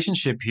the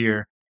relationship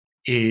here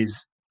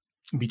is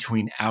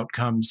between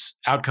outcomes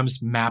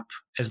map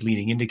as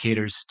leading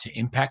indicators to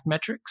impact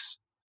metrics.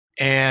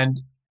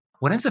 And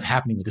what ends up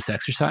happening with this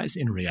exercise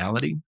in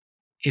reality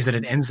is that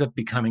it ends up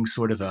becoming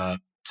sort of a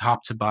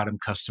top to bottom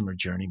customer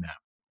journey map.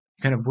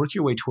 You kind of work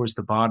your way towards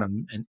the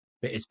bottom, and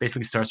it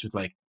basically starts with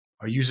like,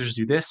 our users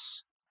do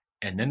this,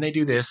 and then they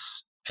do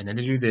this, and then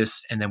they do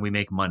this, and then we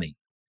make money.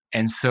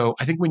 And so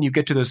I think when you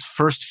get to those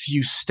first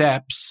few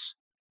steps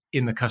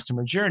in the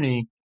customer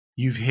journey,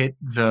 you've hit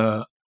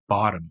the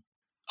bottom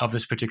of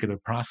this particular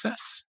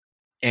process.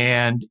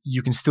 And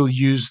you can still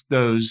use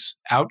those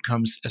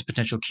outcomes as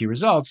potential key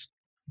results,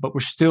 but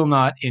we're still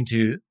not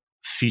into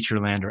feature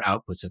land or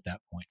outputs at that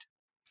point.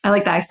 I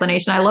like that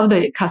explanation. I love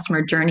the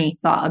customer journey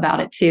thought about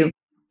it too.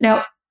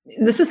 Now,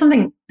 this is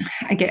something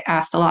I get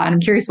asked a lot, and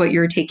I'm curious what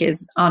your take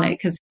is on it,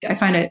 because I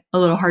find it a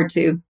little hard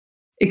to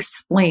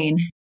explain.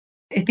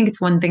 I think it's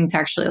one thing to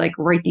actually like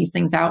write these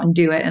things out and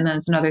do it, and then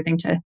it's another thing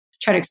to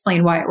try to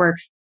explain why it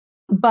works.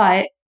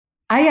 But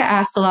I get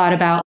asked a lot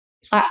about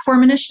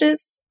platform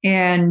initiatives,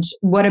 and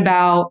what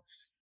about,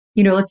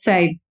 let's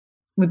say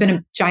we've been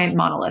a giant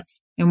monolith,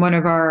 and one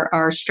of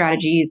our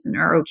strategies and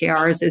our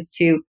OKRs is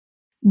to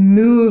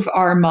move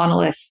our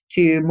monolith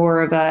to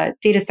more of a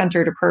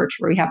data-centered approach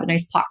where we have a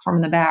nice platform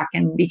in the back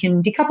and we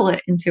can decouple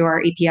it into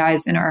our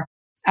APIs and our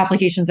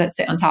applications that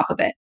sit on top of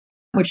it,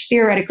 which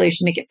theoretically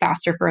should make it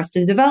faster for us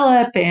to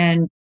develop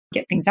and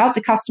get things out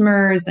to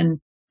customers and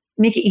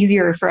make it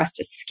easier for us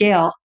to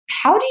scale.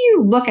 How do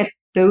you look at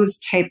those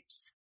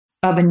types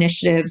of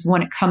initiatives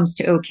when it comes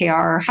to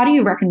OKR? How do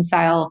you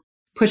reconcile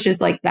pushes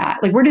like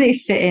that? Like, where do they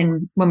fit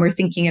in when we're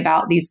thinking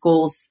about these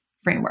goals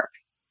framework?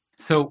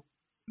 So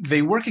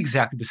they work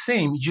exactly the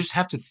same. You just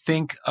have to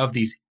think of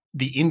the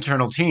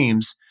internal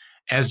teams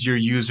as your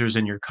users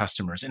and your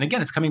customers. And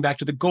again, it's coming back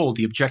to the goal,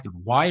 the objective.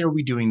 Why are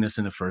we doing this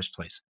in the first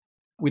place?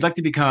 We'd like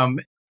to become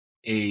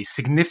a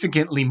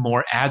significantly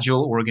more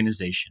agile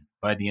organization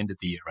by the end of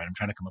the year, right? I'm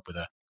trying to come up with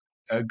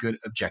a good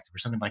objective or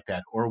something like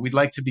that. Or we'd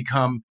like to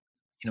become,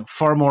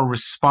 far more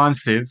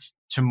responsive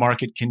to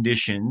market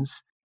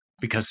conditions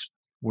because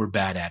we're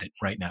bad at it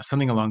right now,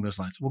 something along those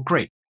lines. Well,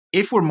 great.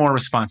 If we're more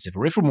responsive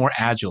or if we're more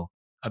agile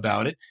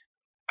about it,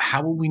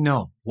 how will we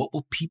know? What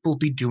will people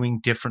be doing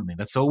differently?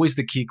 That's always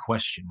the key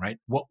question, right?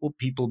 What will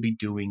people be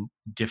doing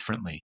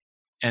differently?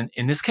 And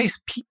in this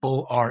case,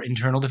 people are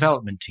internal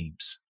development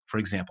teams, for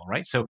example,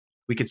 right? So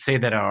we could say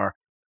that our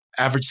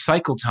average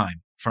cycle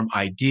time from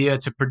idea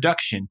to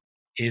production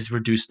is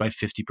reduced by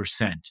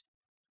 50%.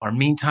 Our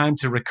mean time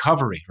to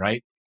recovery,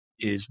 right,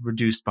 is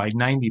reduced by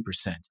 90%.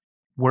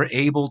 We're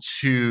able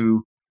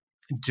to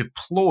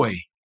deploy,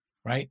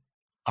 right,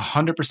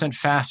 100%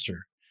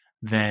 faster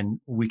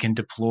than we can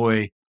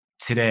deploy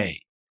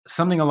today.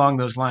 Something along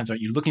those lines. Are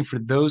you looking for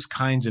those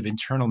kinds of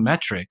internal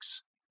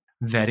metrics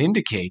that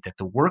indicate that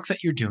the work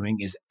that you're doing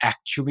is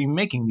actually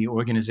making the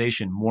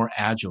organization more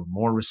agile,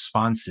 more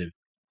responsive,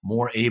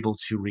 more able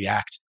to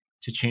react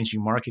to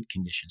changing market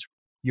conditions?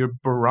 Your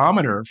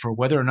barometer for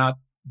whether or not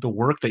the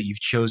work that you've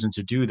chosen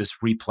to do, this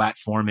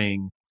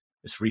replatforming,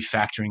 this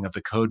refactoring of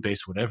the code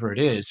base, whatever it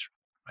is,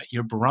 right?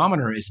 Your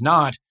barometer is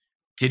not,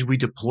 did we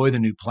deploy the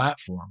new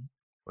platform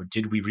or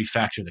did we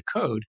refactor the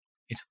code?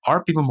 It's,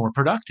 are people more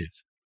productive?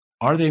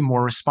 Are they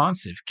more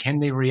responsive? Can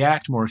they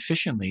react more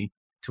efficiently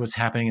to what's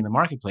happening in the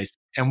marketplace.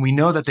 And we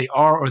know that they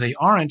are or they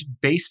aren't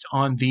based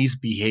on these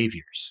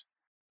behaviors.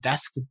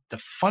 That's the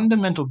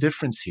fundamental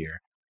difference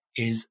here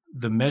is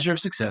the measure of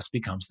success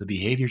becomes the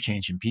behavior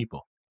change in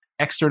people,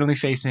 externally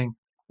facing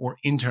or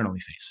internally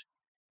facing.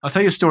 I'll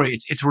tell you a story.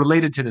 It's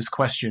related to this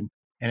question,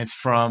 and it's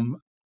from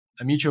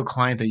a mutual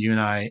client that you and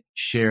I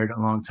shared a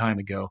long time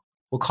ago.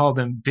 We'll call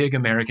them Big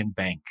American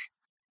Bank,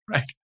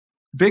 right?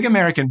 Big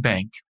American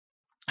Bank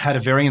had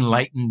a very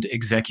enlightened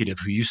executive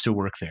who used to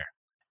work there.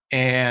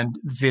 And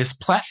this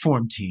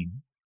platform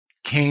team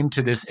came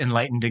to this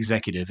enlightened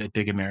executive at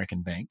Big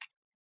American Bank,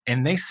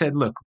 and they said,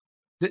 look,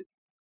 the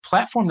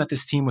platform that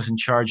this team was in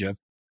charge of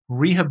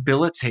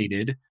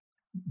rehabilitated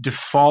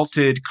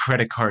defaulted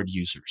credit card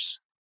users.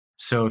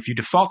 So if you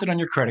defaulted on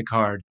your credit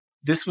card,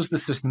 this was the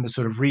system that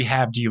sort of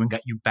rehabbed you and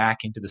got you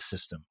back into the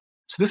system.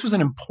 So this was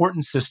an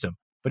important system,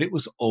 but it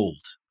was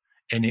old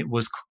and it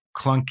was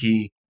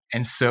clunky.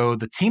 And so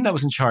the team that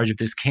was in charge of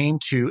this came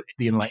to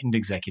the enlightened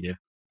executive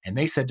and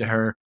they said to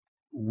her,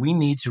 we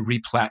need to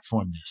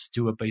re-platform this,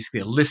 do basically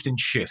a lift and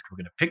shift. We're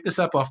going to pick this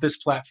up off this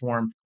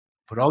platform,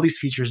 put all these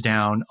features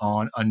down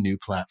on a new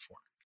platform.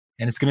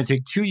 And it's going to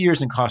take 2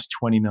 years and cost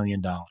 $20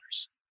 million.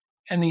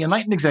 And the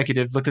enlightened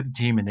executive looked at the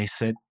team and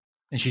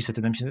she said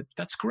to them, she said,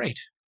 that's great.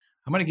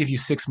 I'm going to give you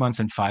 6 months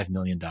and $5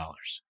 million.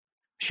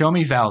 Show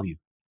me value,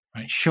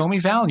 right? Show me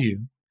value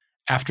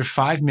after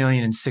 5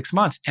 million in 6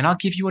 months, and I'll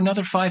give you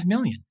another 5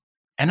 million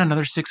and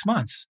another 6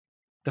 months.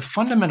 The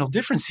fundamental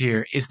difference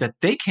here is that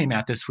they came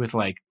at this with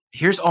like,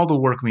 here's all the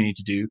work we need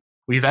to do.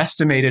 We've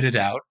estimated it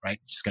out, right?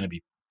 It's going to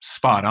be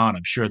spot on,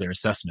 I'm sure, their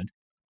assessment.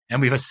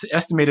 And we've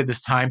estimated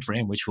this time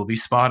frame, which will be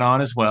spot on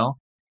as well.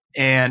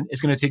 And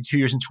it's going to take 2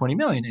 years and 20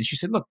 million. And she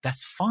said, look,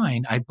 that's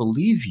fine. I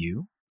believe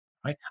you,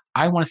 right?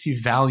 I want to see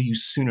value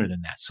sooner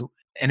than that. So,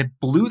 and it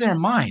blew their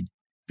mind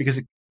because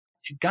it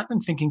got them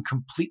thinking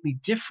completely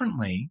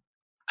differently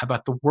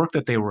about the work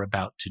that they were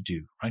about to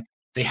do, right?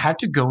 They had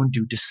to go and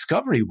do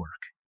discovery work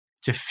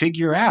to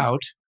figure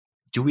out,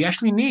 do we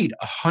actually need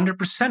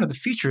 100% of the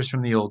features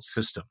from the old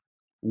system?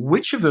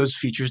 Which of those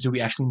features do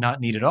we actually not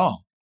need at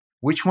all?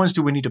 Which ones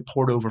do we need to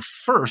port over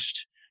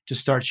first to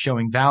start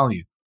showing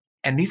value?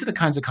 And these are the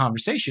kinds of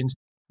conversations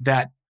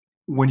that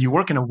when you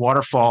work in a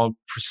waterfall,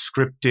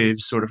 prescriptive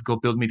sort of go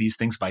build me these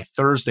things by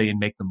Thursday and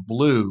make them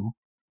blue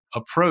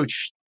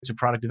approach to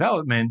product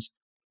development,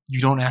 you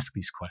don't ask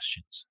these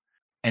questions.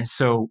 And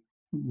so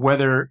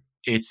whether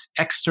it's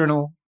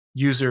external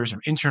users or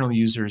internal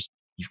users,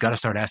 you've got to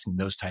start asking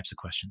those types of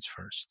questions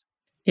first.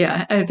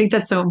 Yeah, I think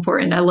that's so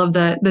important. I love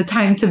the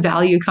time to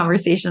value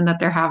conversation that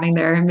they're having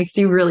there. It makes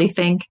you really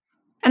think.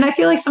 And I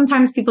feel like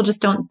sometimes people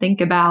just don't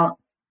think about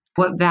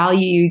what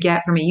value you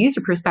get from a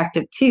user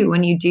perspective too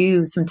when you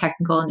do some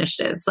technical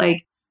initiatives.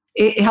 Like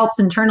it helps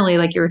internally,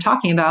 like you were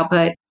talking about,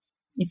 but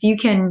if you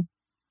can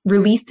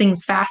release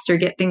things faster,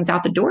 get things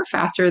out the door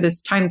faster,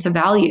 this time to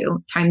value,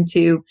 time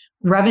to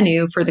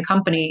revenue for the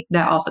company,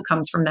 that also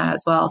comes from that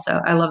as well. So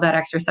I love that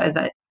exercise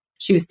that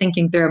she was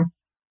thinking through.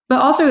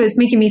 But also it's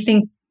making me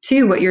think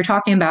too, what you're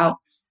talking about,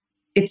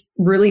 it's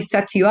really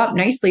sets you up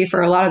nicely for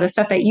a lot of the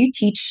stuff that you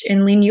teach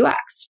in Lean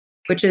UX,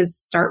 which is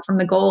start from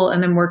the goal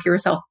and then work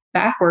yourself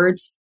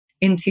backwards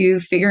into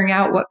figuring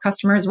out what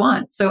customers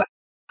want. So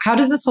how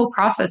does this whole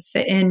process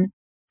fit in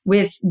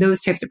with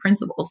those types of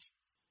principles?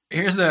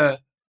 Here's the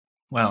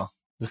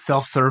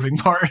self-serving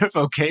part of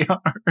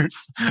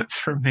OKRs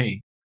for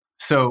me.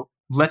 So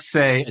let's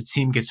say a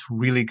team gets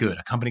really good,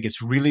 a company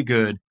gets really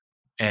good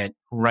at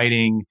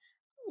writing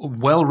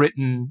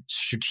well-written,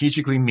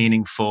 strategically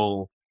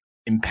meaningful,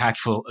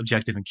 impactful,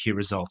 objective, and key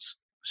results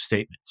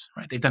statements,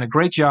 right? They've done a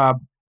great job.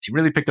 They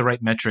really picked the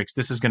right metrics.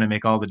 This is going to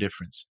make all the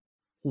difference.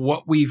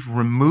 What we've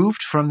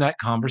removed from that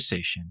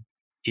conversation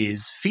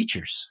is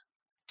features.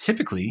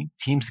 Typically,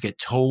 teams get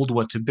told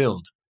what to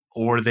build,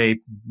 or they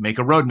make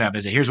a roadmap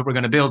and say, here's what we're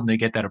going to build, and they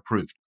get that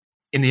approved.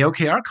 In the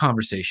OKR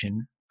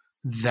conversation,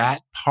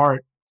 that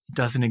part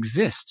doesn't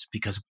exist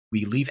because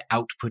we leave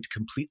output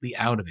completely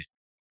out of it.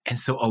 And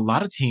so a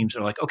lot of teams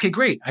are like, okay,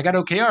 great, I got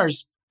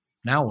OKRs.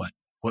 Now what?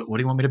 What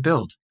do you want me to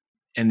build?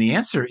 And the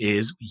answer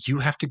is you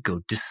have to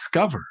go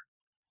discover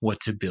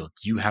what to build.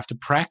 You have to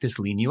practice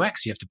Lean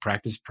UX. You have to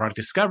practice product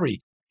discovery.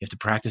 You have to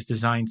practice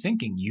design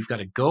thinking. You've got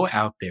to go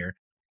out there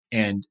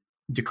and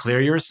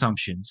declare your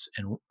assumptions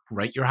and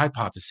write your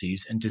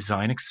hypotheses and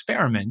design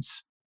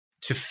experiments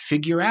to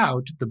figure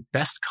out the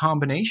best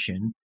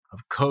combination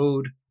of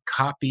code,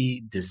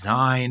 copy,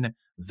 design,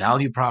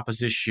 value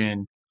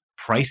proposition,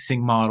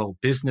 pricing model,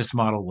 business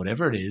model,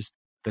 whatever it is,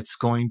 that's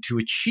going to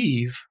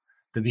achieve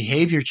the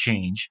behavior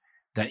change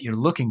that you're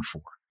looking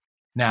for.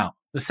 Now,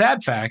 the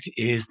sad fact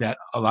is that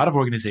a lot of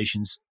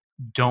organizations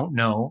don't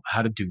know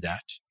how to do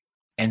that.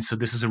 And so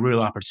this is a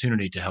real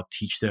opportunity to help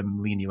teach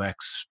them Lean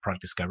UX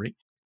product discovery.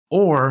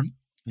 Or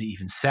the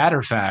even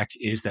sadder fact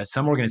is that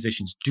some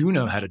organizations do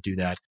know how to do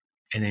that,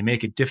 and they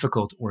make it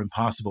difficult or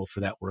impossible for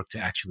that work to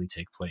actually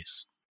take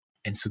place.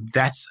 And so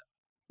that's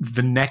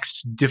the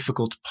next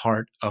difficult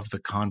part of the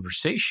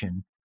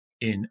conversation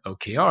in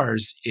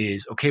OKRs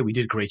is, okay, we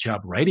did a great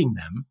job writing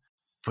them,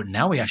 but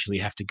now we actually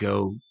have to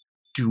go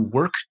do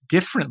work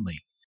differently.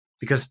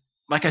 Because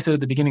like I said at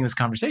the beginning of this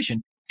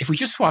conversation, if we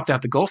just swapped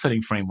out the goal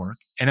setting framework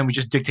and then we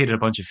just dictated a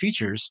bunch of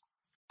features,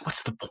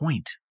 what's the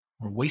point?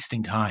 We're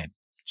wasting time.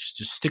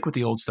 Just stick with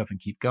the old stuff and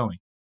keep going.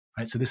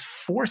 Right? So this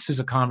forces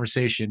a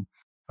conversation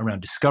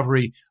around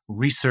discovery,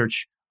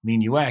 research,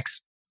 lean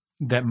UX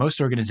that most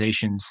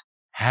organizations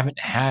haven't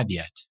had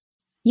yet.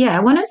 Yeah,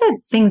 one of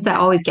the things that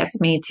always gets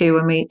me too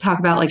when we talk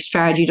about like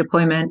strategy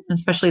deployment,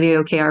 especially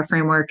the OKR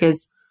framework,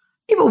 is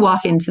people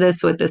walk into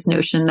this with this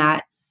notion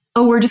that,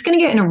 oh, we're just going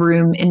to get in a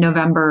room in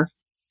November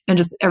and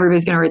just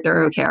everybody's going to write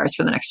their OKRs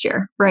for the next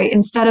year, right?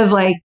 Instead of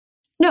like,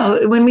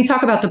 no, when we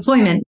talk about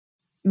deployment,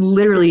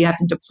 literally you have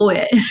to deploy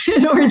it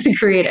in order to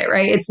create it,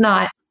 right? It's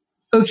not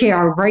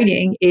OKR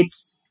writing,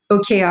 it's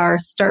OKR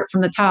start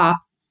from the top,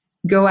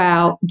 go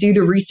out, do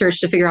the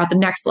research to figure out the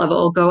next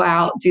level, go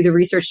out, do the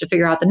research to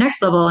figure out the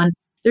next level. And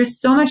there's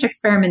so much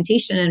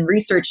experimentation and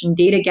research and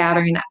data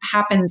gathering that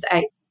happens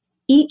at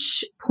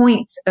each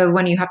point of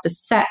when you have to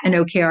set an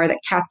OKR that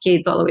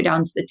cascades all the way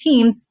down to the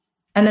teams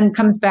and then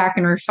comes back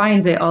and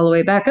refines it all the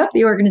way back up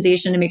the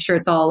organization to make sure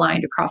it's all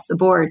aligned across the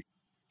board.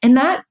 And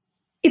that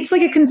it's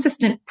like a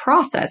consistent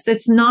process.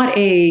 It's not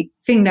a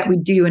thing that we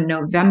do in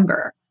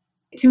November.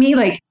 To me,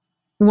 like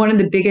one of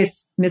the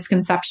biggest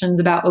misconceptions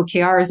about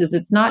OKRs is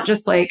it's not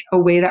just like a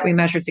way that we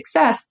measure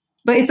success,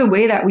 but it's a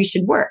way that we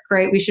should work,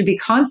 right? We should be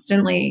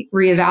constantly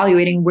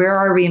reevaluating where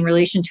are we in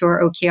relation to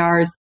our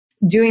OKRs,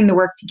 doing the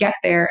work to get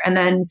there, and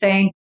then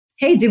saying,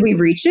 hey, did we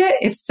reach it?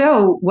 If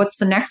so, what's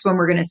the next one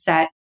we're going to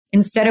set?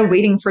 Instead of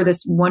waiting for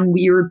this one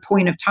weird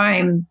point of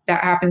time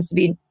that happens to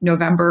be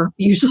November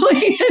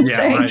usually, and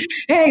saying, right,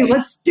 hey,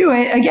 let's do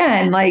it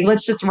again. Like,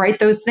 let's just write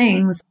those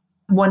things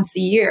once a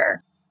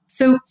year.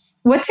 So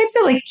what types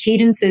of like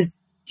cadences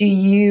do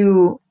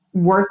you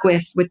work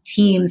with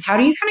teams? How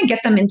do you kind of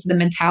get them into the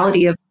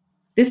mentality of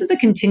this is a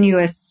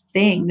continuous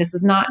thing? This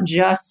is not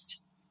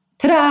just,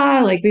 ta-da,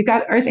 like we've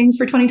got our things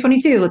for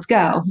 2022. Let's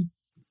go.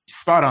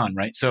 Spot on,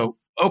 right? So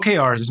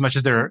OKRs, as much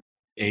as they're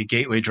a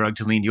gateway drug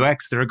to lean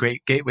UX, they're a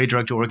great gateway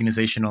drug to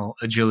organizational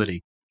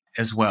agility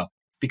as well.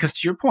 Because to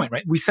your point,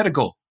 right, we set a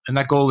goal, and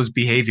that goal is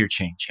behavior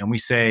change. And we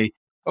say,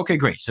 okay,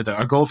 great. So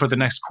our goal for the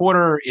next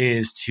quarter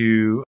is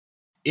to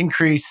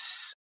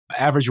increase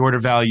average order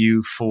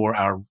value for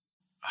our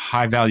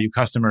high value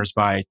customers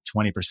by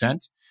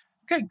 20%.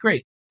 Okay,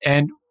 great.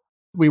 And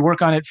we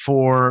work on it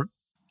for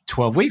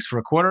 12 weeks, for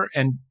a quarter,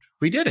 and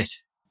we did it.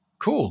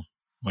 Cool.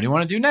 What do you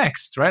want to do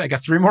next, right? I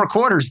got 3 more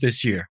quarters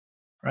this year,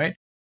 right?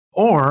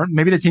 Or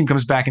maybe the team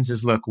comes back and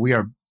says, look, we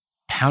are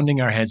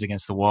pounding our heads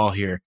against the wall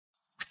here.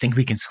 I think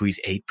we can squeeze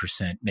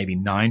 8%, maybe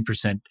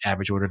 9%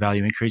 average order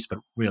value increase, but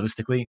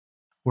realistically,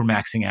 we're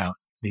maxing out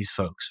these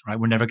folks, right?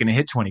 We're never going to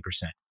hit 20%.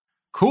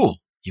 Cool.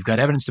 You've got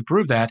evidence to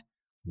prove that.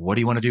 What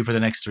do you want to do for the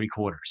next 3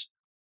 quarters?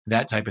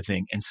 That type of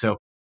thing. And so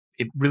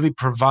it really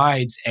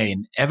provides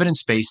an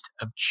evidence-based,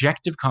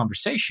 objective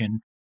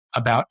conversation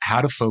about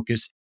how to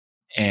focus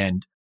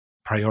and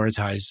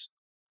prioritize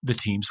the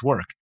team's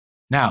work.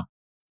 Now,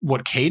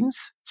 what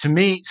cadence? To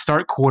me,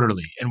 start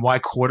quarterly. And why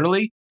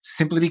quarterly?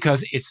 Simply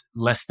because it's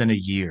less than a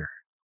year.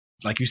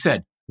 Like you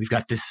said, we've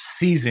got this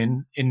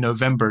season in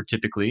November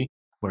typically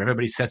where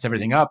everybody sets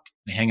everything up,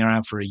 they hang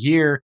around for a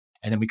year,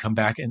 and then we come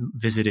back and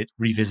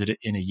revisit it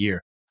in a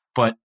year.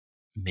 But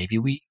maybe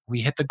we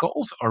hit the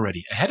goals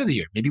already ahead of the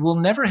year. Maybe we'll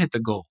never hit the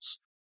goals.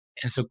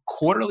 And so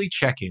quarterly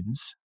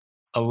check-ins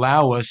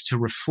allow us to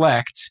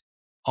reflect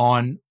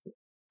on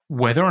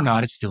whether or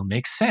not it still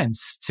makes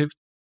sense to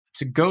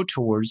go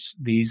towards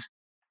these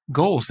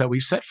goals that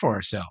we've set for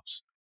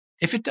ourselves.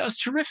 If it does,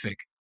 terrific.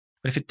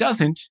 But if it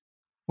doesn't,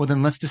 well,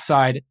 then let's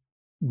decide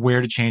where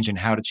to change and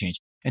how to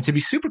change. And to be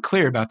super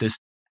clear about this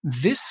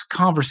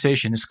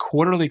conversation, this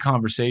quarterly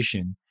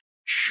conversation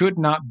should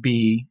not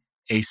be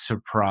a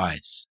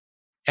surprise.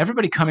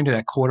 Everybody coming to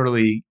that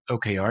quarterly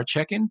OKR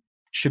check-in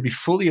should be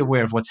fully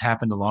aware of what's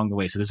happened along the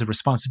way. So there's a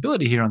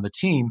responsibility here on the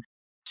team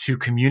to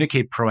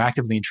communicate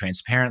proactively and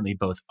transparently,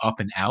 both up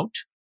and out,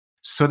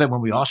 so that when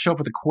we all show up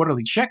for the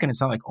quarterly check-in,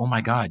 it's not like, oh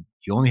my God,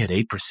 you only hit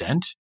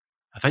 8%?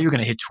 I thought you were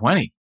going to hit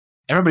 20.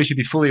 Everybody should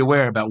be fully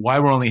aware about why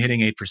we're only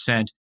hitting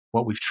 8%,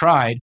 what we've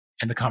tried,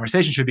 and the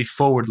conversation should be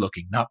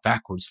forward-looking, not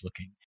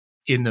backwards-looking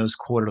in those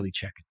quarterly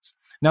check-ins.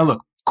 Now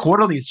look,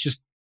 quarterly is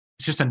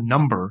just a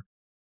number,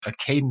 a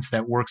cadence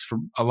that works for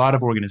a lot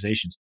of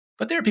organizations.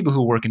 But there are people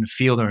who work in a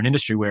field or an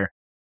industry where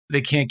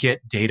they can't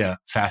get data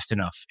fast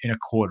enough in a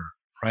quarter,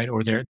 right?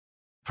 Or their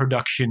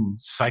production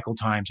cycle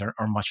times are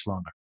much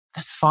longer.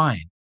 That's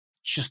fine.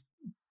 Just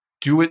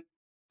do it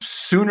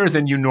sooner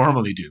than you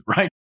normally do,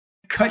 right?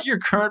 Cut your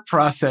current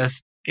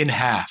process in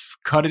half.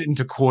 Cut it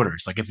into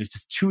quarters. Like if it's a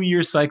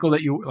 2-year cycle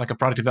like a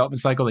product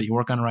development cycle that you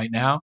work on right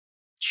now,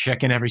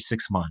 check in every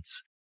 6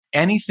 months.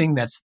 Anything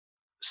that's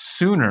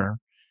sooner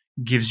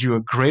gives you a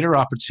greater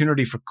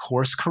opportunity for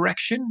course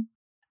correction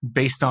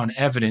based on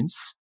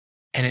evidence,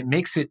 and it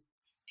makes it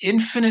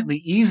infinitely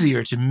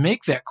easier to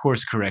make that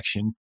course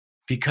correction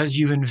because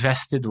you've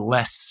invested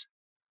less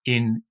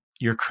in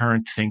your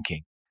current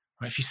thinking.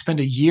 If you spend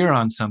a year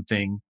on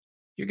something,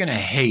 you're going to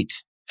hate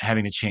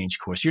having to change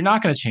course. You're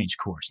not going to change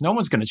course. No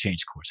one's going to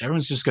change course.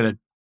 Everyone's just going to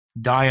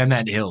die on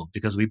that hill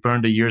because we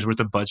burned a year's worth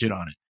of budget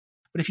on it.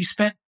 But if you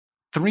spent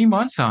 3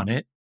 months on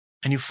it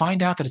and you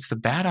find out that it's the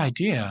bad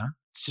idea,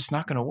 it's just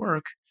not going to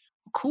work.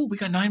 Cool. We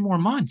got 9 more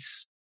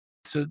months.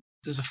 So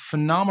there's a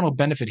phenomenal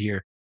benefit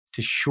here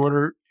to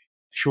shorter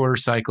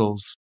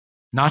cycles,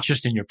 not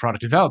just in your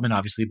product development,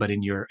 obviously, but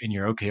in your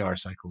OKR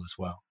cycle as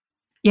well.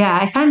 Yeah,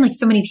 I find like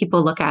so many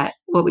people look at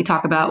what we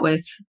talk about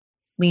with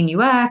lean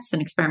UX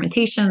and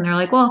experimentation. And they're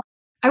like, well,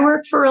 I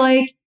work for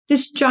like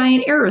this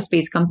giant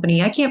aerospace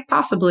company. I can't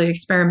possibly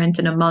experiment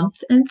in a month.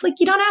 And it's like,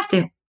 you don't have to.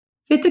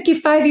 If it took you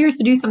 5 years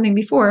to do something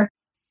before,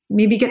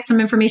 maybe get some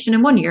information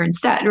in 1 year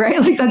instead, right?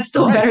 Like that's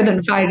still better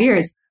than 5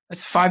 years.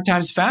 That's 5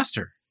 times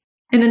faster.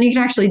 And then you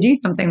can actually do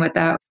something with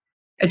that.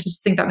 I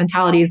just think that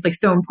mentality is like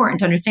so important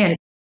to understand.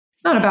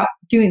 It's not about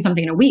doing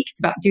something in a week. It's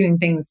about doing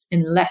things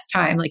in less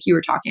time, like you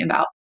were talking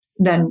about,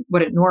 than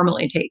what it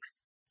normally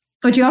takes.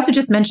 But you also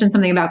just mentioned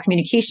something about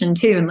communication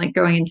too, and like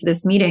going into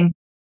this meeting.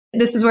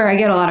 This is where I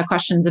get a lot of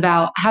questions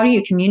about how do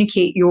you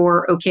communicate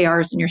your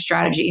OKRs and your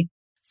strategy.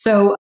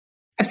 So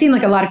I've seen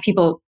like a lot of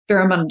people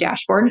throw them on a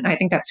dashboard, and I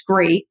think that's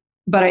great,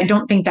 but I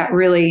don't think that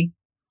really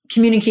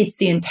communicates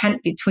the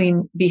intent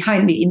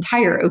behind the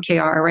entire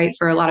OKR, right?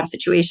 For a lot of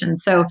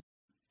situations. So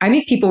I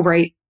make people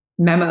write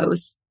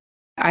memos.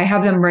 I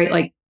have them write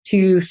like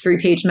 2-3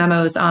 page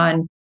memos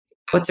on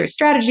what's our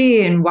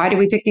strategy and why did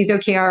we pick these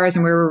OKRs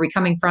and where were we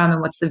coming from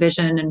and what's the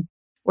vision and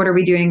what are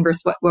we doing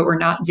versus what we're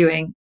not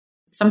doing.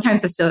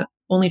 Sometimes it's the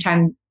only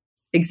time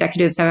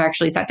executives have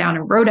actually sat down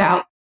and wrote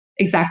out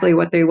exactly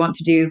what they want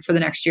to do for the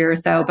next year or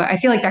so. But I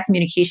feel like that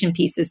communication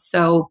piece is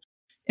so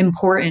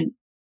important.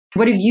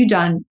 What have you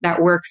done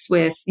that works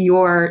with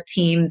your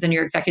teams and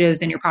your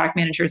executives and your product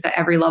managers at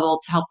every level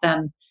to help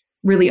them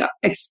really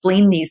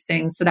explain these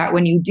things so that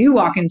when you do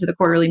walk into the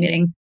quarterly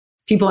meeting,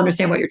 people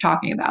understand what you're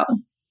talking about?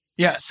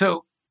 Yeah.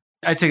 So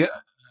I take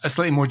a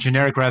slightly more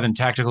generic rather than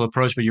tactical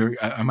approach, but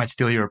I might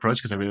steal your approach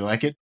because I really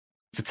like it.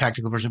 It's a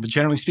tactical version. But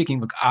generally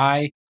speaking, look,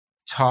 I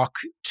talk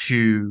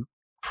to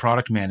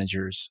product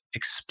managers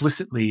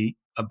explicitly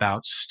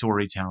about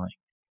storytelling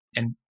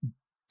and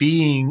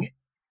being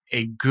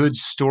a good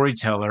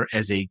storyteller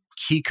as a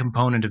key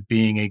component of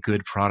being a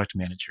good product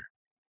manager.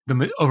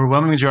 The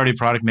overwhelming majority of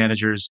product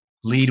managers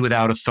lead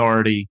without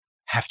authority,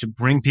 have to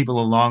bring people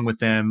along with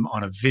them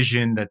on a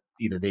vision that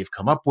either they've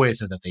come up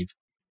with or that they've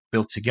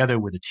built together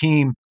with a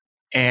team.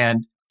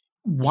 And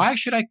why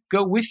should I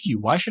go with you?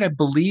 Why should I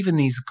believe in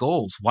these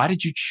goals? Why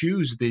did you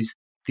choose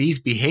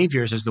these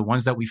behaviors as the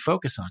ones that we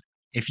focus on?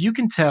 If you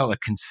can tell a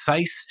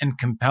concise and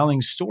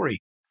compelling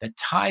story that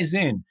ties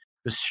in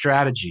the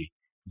strategy,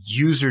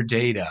 user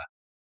data,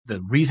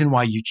 the reason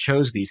why you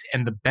chose these,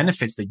 and the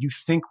benefits that you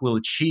think we'll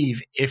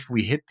achieve if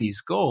we hit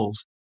these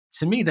goals,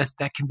 to me,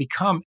 that can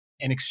become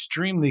an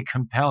extremely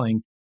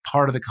compelling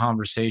part of the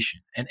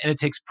conversation. And it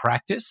takes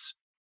practice,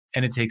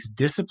 and it takes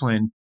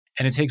discipline,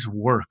 and it takes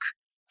work,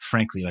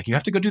 frankly. Like you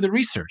have to go do the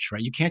research,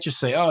 right? You can't just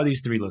say, oh, these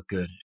 3 look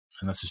good,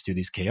 and let's just do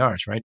these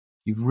KRs, right?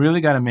 You've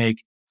really got to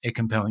make a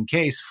compelling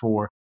case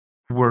for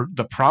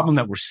the problem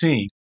that we're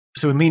seeing.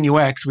 So in Lean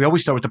UX, we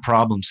always start with the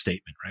problem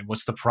statement, right?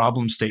 What's the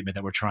problem statement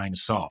that we're trying to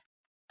solve?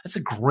 That's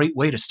a great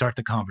way to start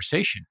the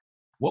conversation.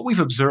 What we've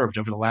observed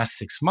over the last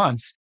 6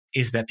 months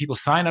is that people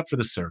sign up for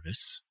the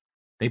service,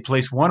 they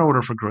place one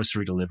order for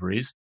grocery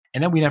deliveries,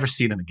 and then we never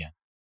see them again.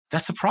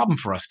 That's a problem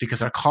for us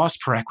because our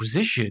cost per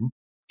acquisition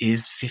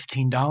is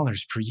 $15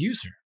 per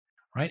user,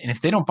 right? And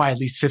if they don't buy at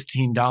least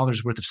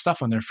 $15 worth of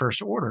stuff on their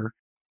first order,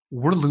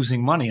 we're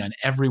losing money on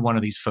every one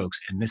of these folks.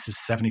 And this is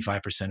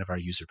 75% of our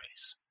user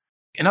base.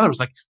 In other words,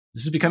 like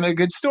this is becoming a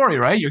good story,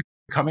 right? You're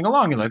coming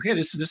along. You're like, okay,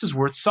 this is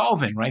worth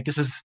solving, right? This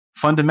is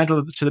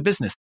fundamental to the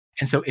business.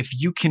 And so if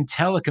you can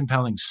tell a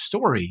compelling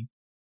story,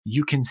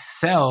 you can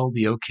sell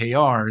the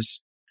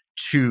OKRs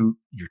to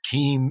your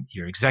team,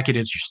 your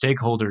executives, your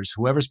stakeholders,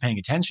 whoever's paying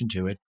attention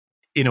to it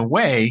in a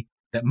way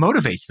that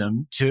motivates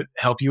them to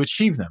help you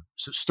achieve them.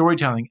 So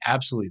storytelling,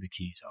 absolutely the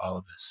key to all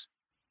of this.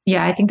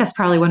 Yeah, I think that's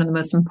probably one of the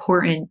most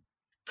important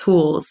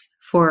tools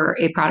for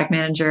a product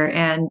manager,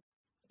 and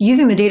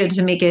using the data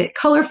to make it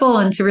colorful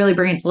and to really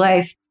bring it to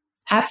life,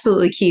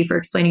 absolutely key for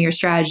explaining your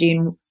strategy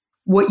and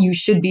what you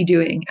should be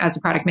doing as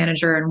a product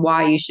manager and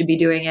why you should be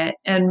doing it.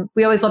 And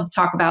we always love to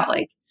talk about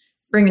like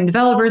bringing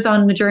developers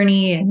on the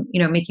journey and,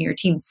 making your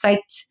team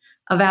psyched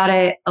about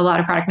it. A lot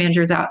of product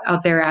managers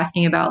out there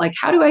asking about like,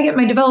 how do I get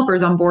my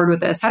developers on board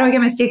with this? How do I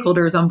get my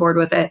stakeholders on board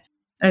with it?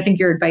 And I think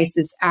your advice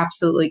is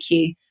absolutely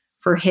key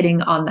for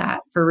hitting on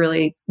that, for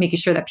really making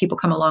sure that people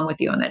come along with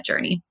you on that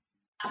journey.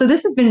 So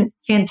this has been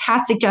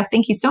fantastic, Jeff.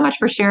 Thank you so much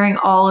for sharing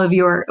all of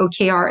your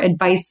OKR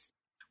advice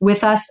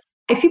with us.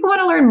 If people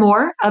want to learn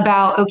more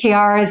about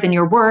OKRs and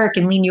your work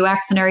and Lean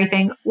UX and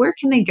everything, where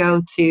can they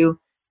go to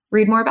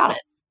read more about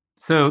it?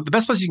 So the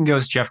best place you can go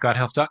is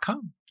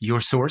jeffgothelf.com,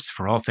 your source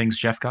for all things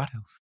Jeff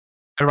Gothelf.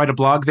 I write a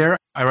blog there.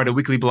 I write a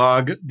weekly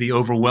blog. The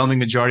overwhelming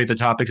majority of the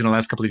topics in the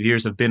last couple of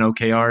years have been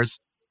OKRs.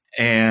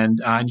 And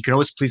you can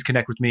always please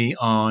connect with me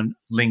on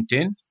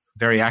LinkedIn,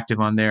 very active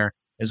on there,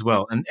 as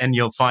well. And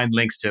you'll find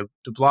links to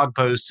blog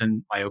posts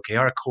and my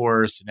OKR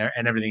course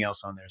and everything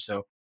else on there.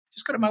 So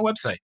just go to my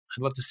website.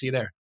 I'd love to see you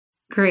there.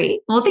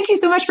 Great. Well, thank you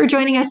so much for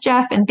joining us,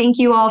 Jeff. And thank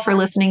you all for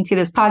listening to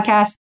this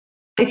podcast.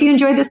 If you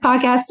enjoyed this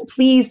podcast,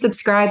 please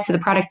subscribe to the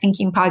Product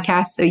Thinking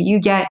Podcast so you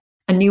get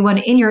a new one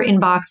in your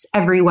inbox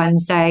every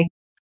Wednesday.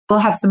 We'll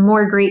have some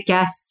more great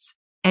guests,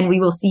 and we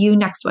will see you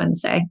next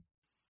Wednesday.